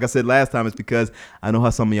now, like I said last time, is because I know how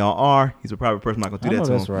some of y'all are. He's a private person. I'm not gonna do that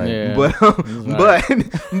to him. That's right. Yeah.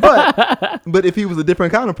 But if he was a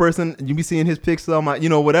different kind of person, you'd be seeing his pics on my,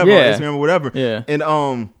 whatever, Instagram or whatever. Yeah.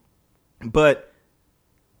 And but.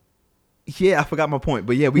 Yeah, I forgot my point,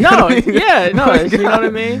 but yeah, you know what I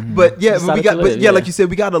mean. But yeah, like you said,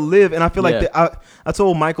 we got to live, and I feel like I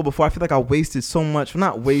told Michael before, I feel like I wasted so much,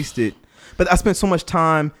 not wasted, but I spent so much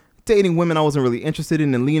time dating women I wasn't really interested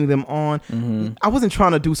in and leading them on. I wasn't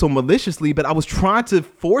trying to do so maliciously, but I was trying to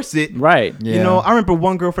force it. Right. Yeah. I remember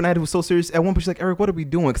one girlfriend I had who was so serious. At one point, she's like, Eric, what are we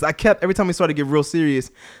doing? Because every time we started to get real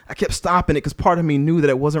serious, I kept stopping it because part of me knew that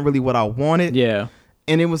it wasn't really what I wanted. Yeah.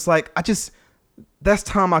 And it was like, that's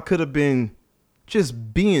time I could have been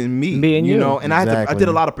just being me, Being you. know, and I did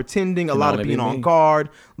a lot of pretending, a lot of being on me. guard,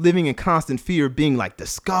 living in constant fear of being like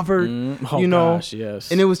discovered, you know, gosh,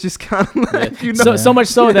 yes. and it was just kind of like, you know, so much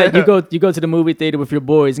so that you go to the movie theater with your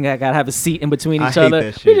boys and gotta have a seat in between each hate other.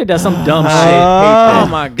 that shit. We did that some dumb shit. that. Oh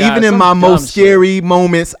my god! Even in some my dumb most shit. scary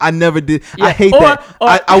moments, I never did. Yeah, I hate or- that. or-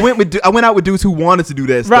 I went out with dudes who wanted to do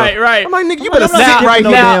that stuff. Right. I'm like, nigga, you better sit not right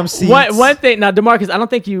skipping here. no damn seats. One thing now, DeMarcus, I don't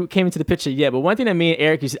think you came into the picture yet, but one thing that me and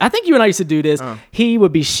Eric used to, I think you and I used to do this. He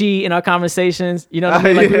would be she in our conversations. You know what I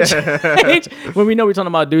mean? Like we would change when we know we're talking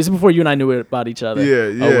about dudes before you and I knew about each other.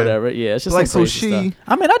 Yeah. Or whatever. Yeah, it's just Like, some so crazy she, stuff.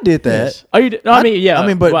 I mean, I did that. Yes. Oh, you did? No, I mean, yeah. I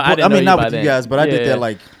mean, but well, I, didn't know mean, not by with you then. guys, but I did that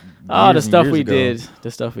like. Oh, the years stuff and we years ago. did.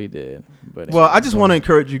 The stuff we did. But well, I just want to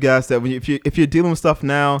encourage you guys that when if you're dealing with stuff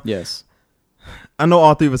now, yes. I know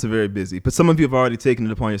all three of us are very busy, but some of you have already taken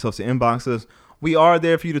it upon yourselves to inbox us. We are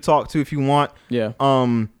there for you to talk to if you want. Yeah.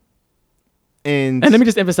 And let me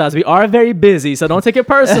just emphasize, we are very busy, so don't take it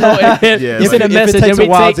personal. You send a if it message takes and we a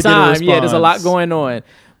while take to get a time. Yeah, there's a lot response. going on.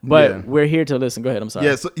 But Yeah. we're here to listen. Go ahead. I'm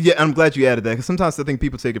sorry. yeah, I'm glad you added that because sometimes I think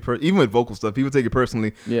people take it even with vocal stuff, people take it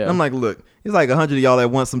personally. Yeah. And I'm like, look, it's like 100 of y'all at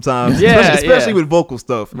once sometimes. Yeah, especially yeah. with vocal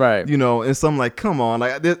stuff, Right. You know, and so I'm like, come on,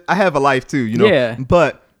 like I have a life too, you know. Yeah.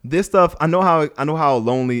 But this stuff, I know how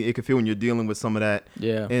lonely it can feel when you're dealing with some of that.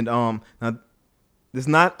 Yeah. And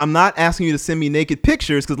now, I'm not asking you to send me naked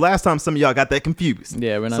pictures because last time some of y'all got that confused.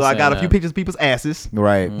 Yeah, we're not So I saying got a that. few pictures of people's asses.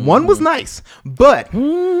 Right. One was nice, but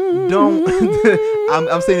don't.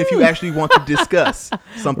 I'm saying if you actually want to discuss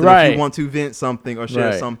something, if Right. you want to vent something or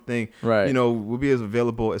share Right. something, Right. you know, we'll be as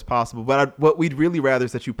available as possible. But what we'd really rather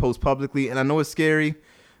is that you post publicly, and I know it's scary.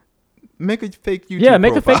 Make a fake YouTube Yeah,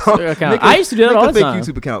 make a fake profile. account. I used to do that make all a the fake time.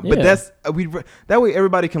 YouTube account, Yeah. but that's that way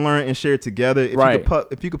everybody can learn and share it together. If Right.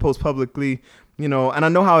 if you could post publicly, you know, and I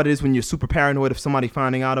know how it is when you're super paranoid of somebody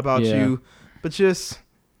finding out about Yeah. you, but just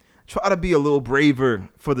try to be a little braver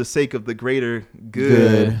for the sake of the greater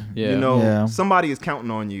good. Yeah. You know, Yeah. somebody is counting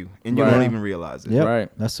on you, and you Right. don't even realize it. Yep. Right.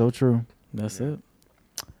 That's so true. That's it.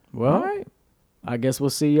 Well, I guess we'll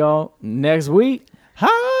see y'all next week.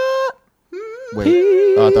 Wait.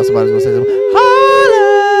 I thought somebody was gonna say something.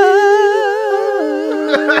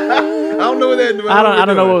 I don't know what that. I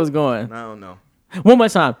don't know what was going. I don't know. One more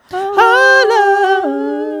time.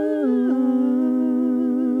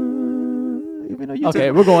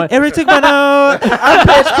 Okay, we're going. Eric took my note. I'm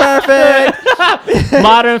pitch perfect.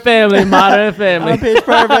 Modern Family. I'm pitch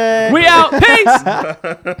perfect. We out.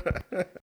 Peace.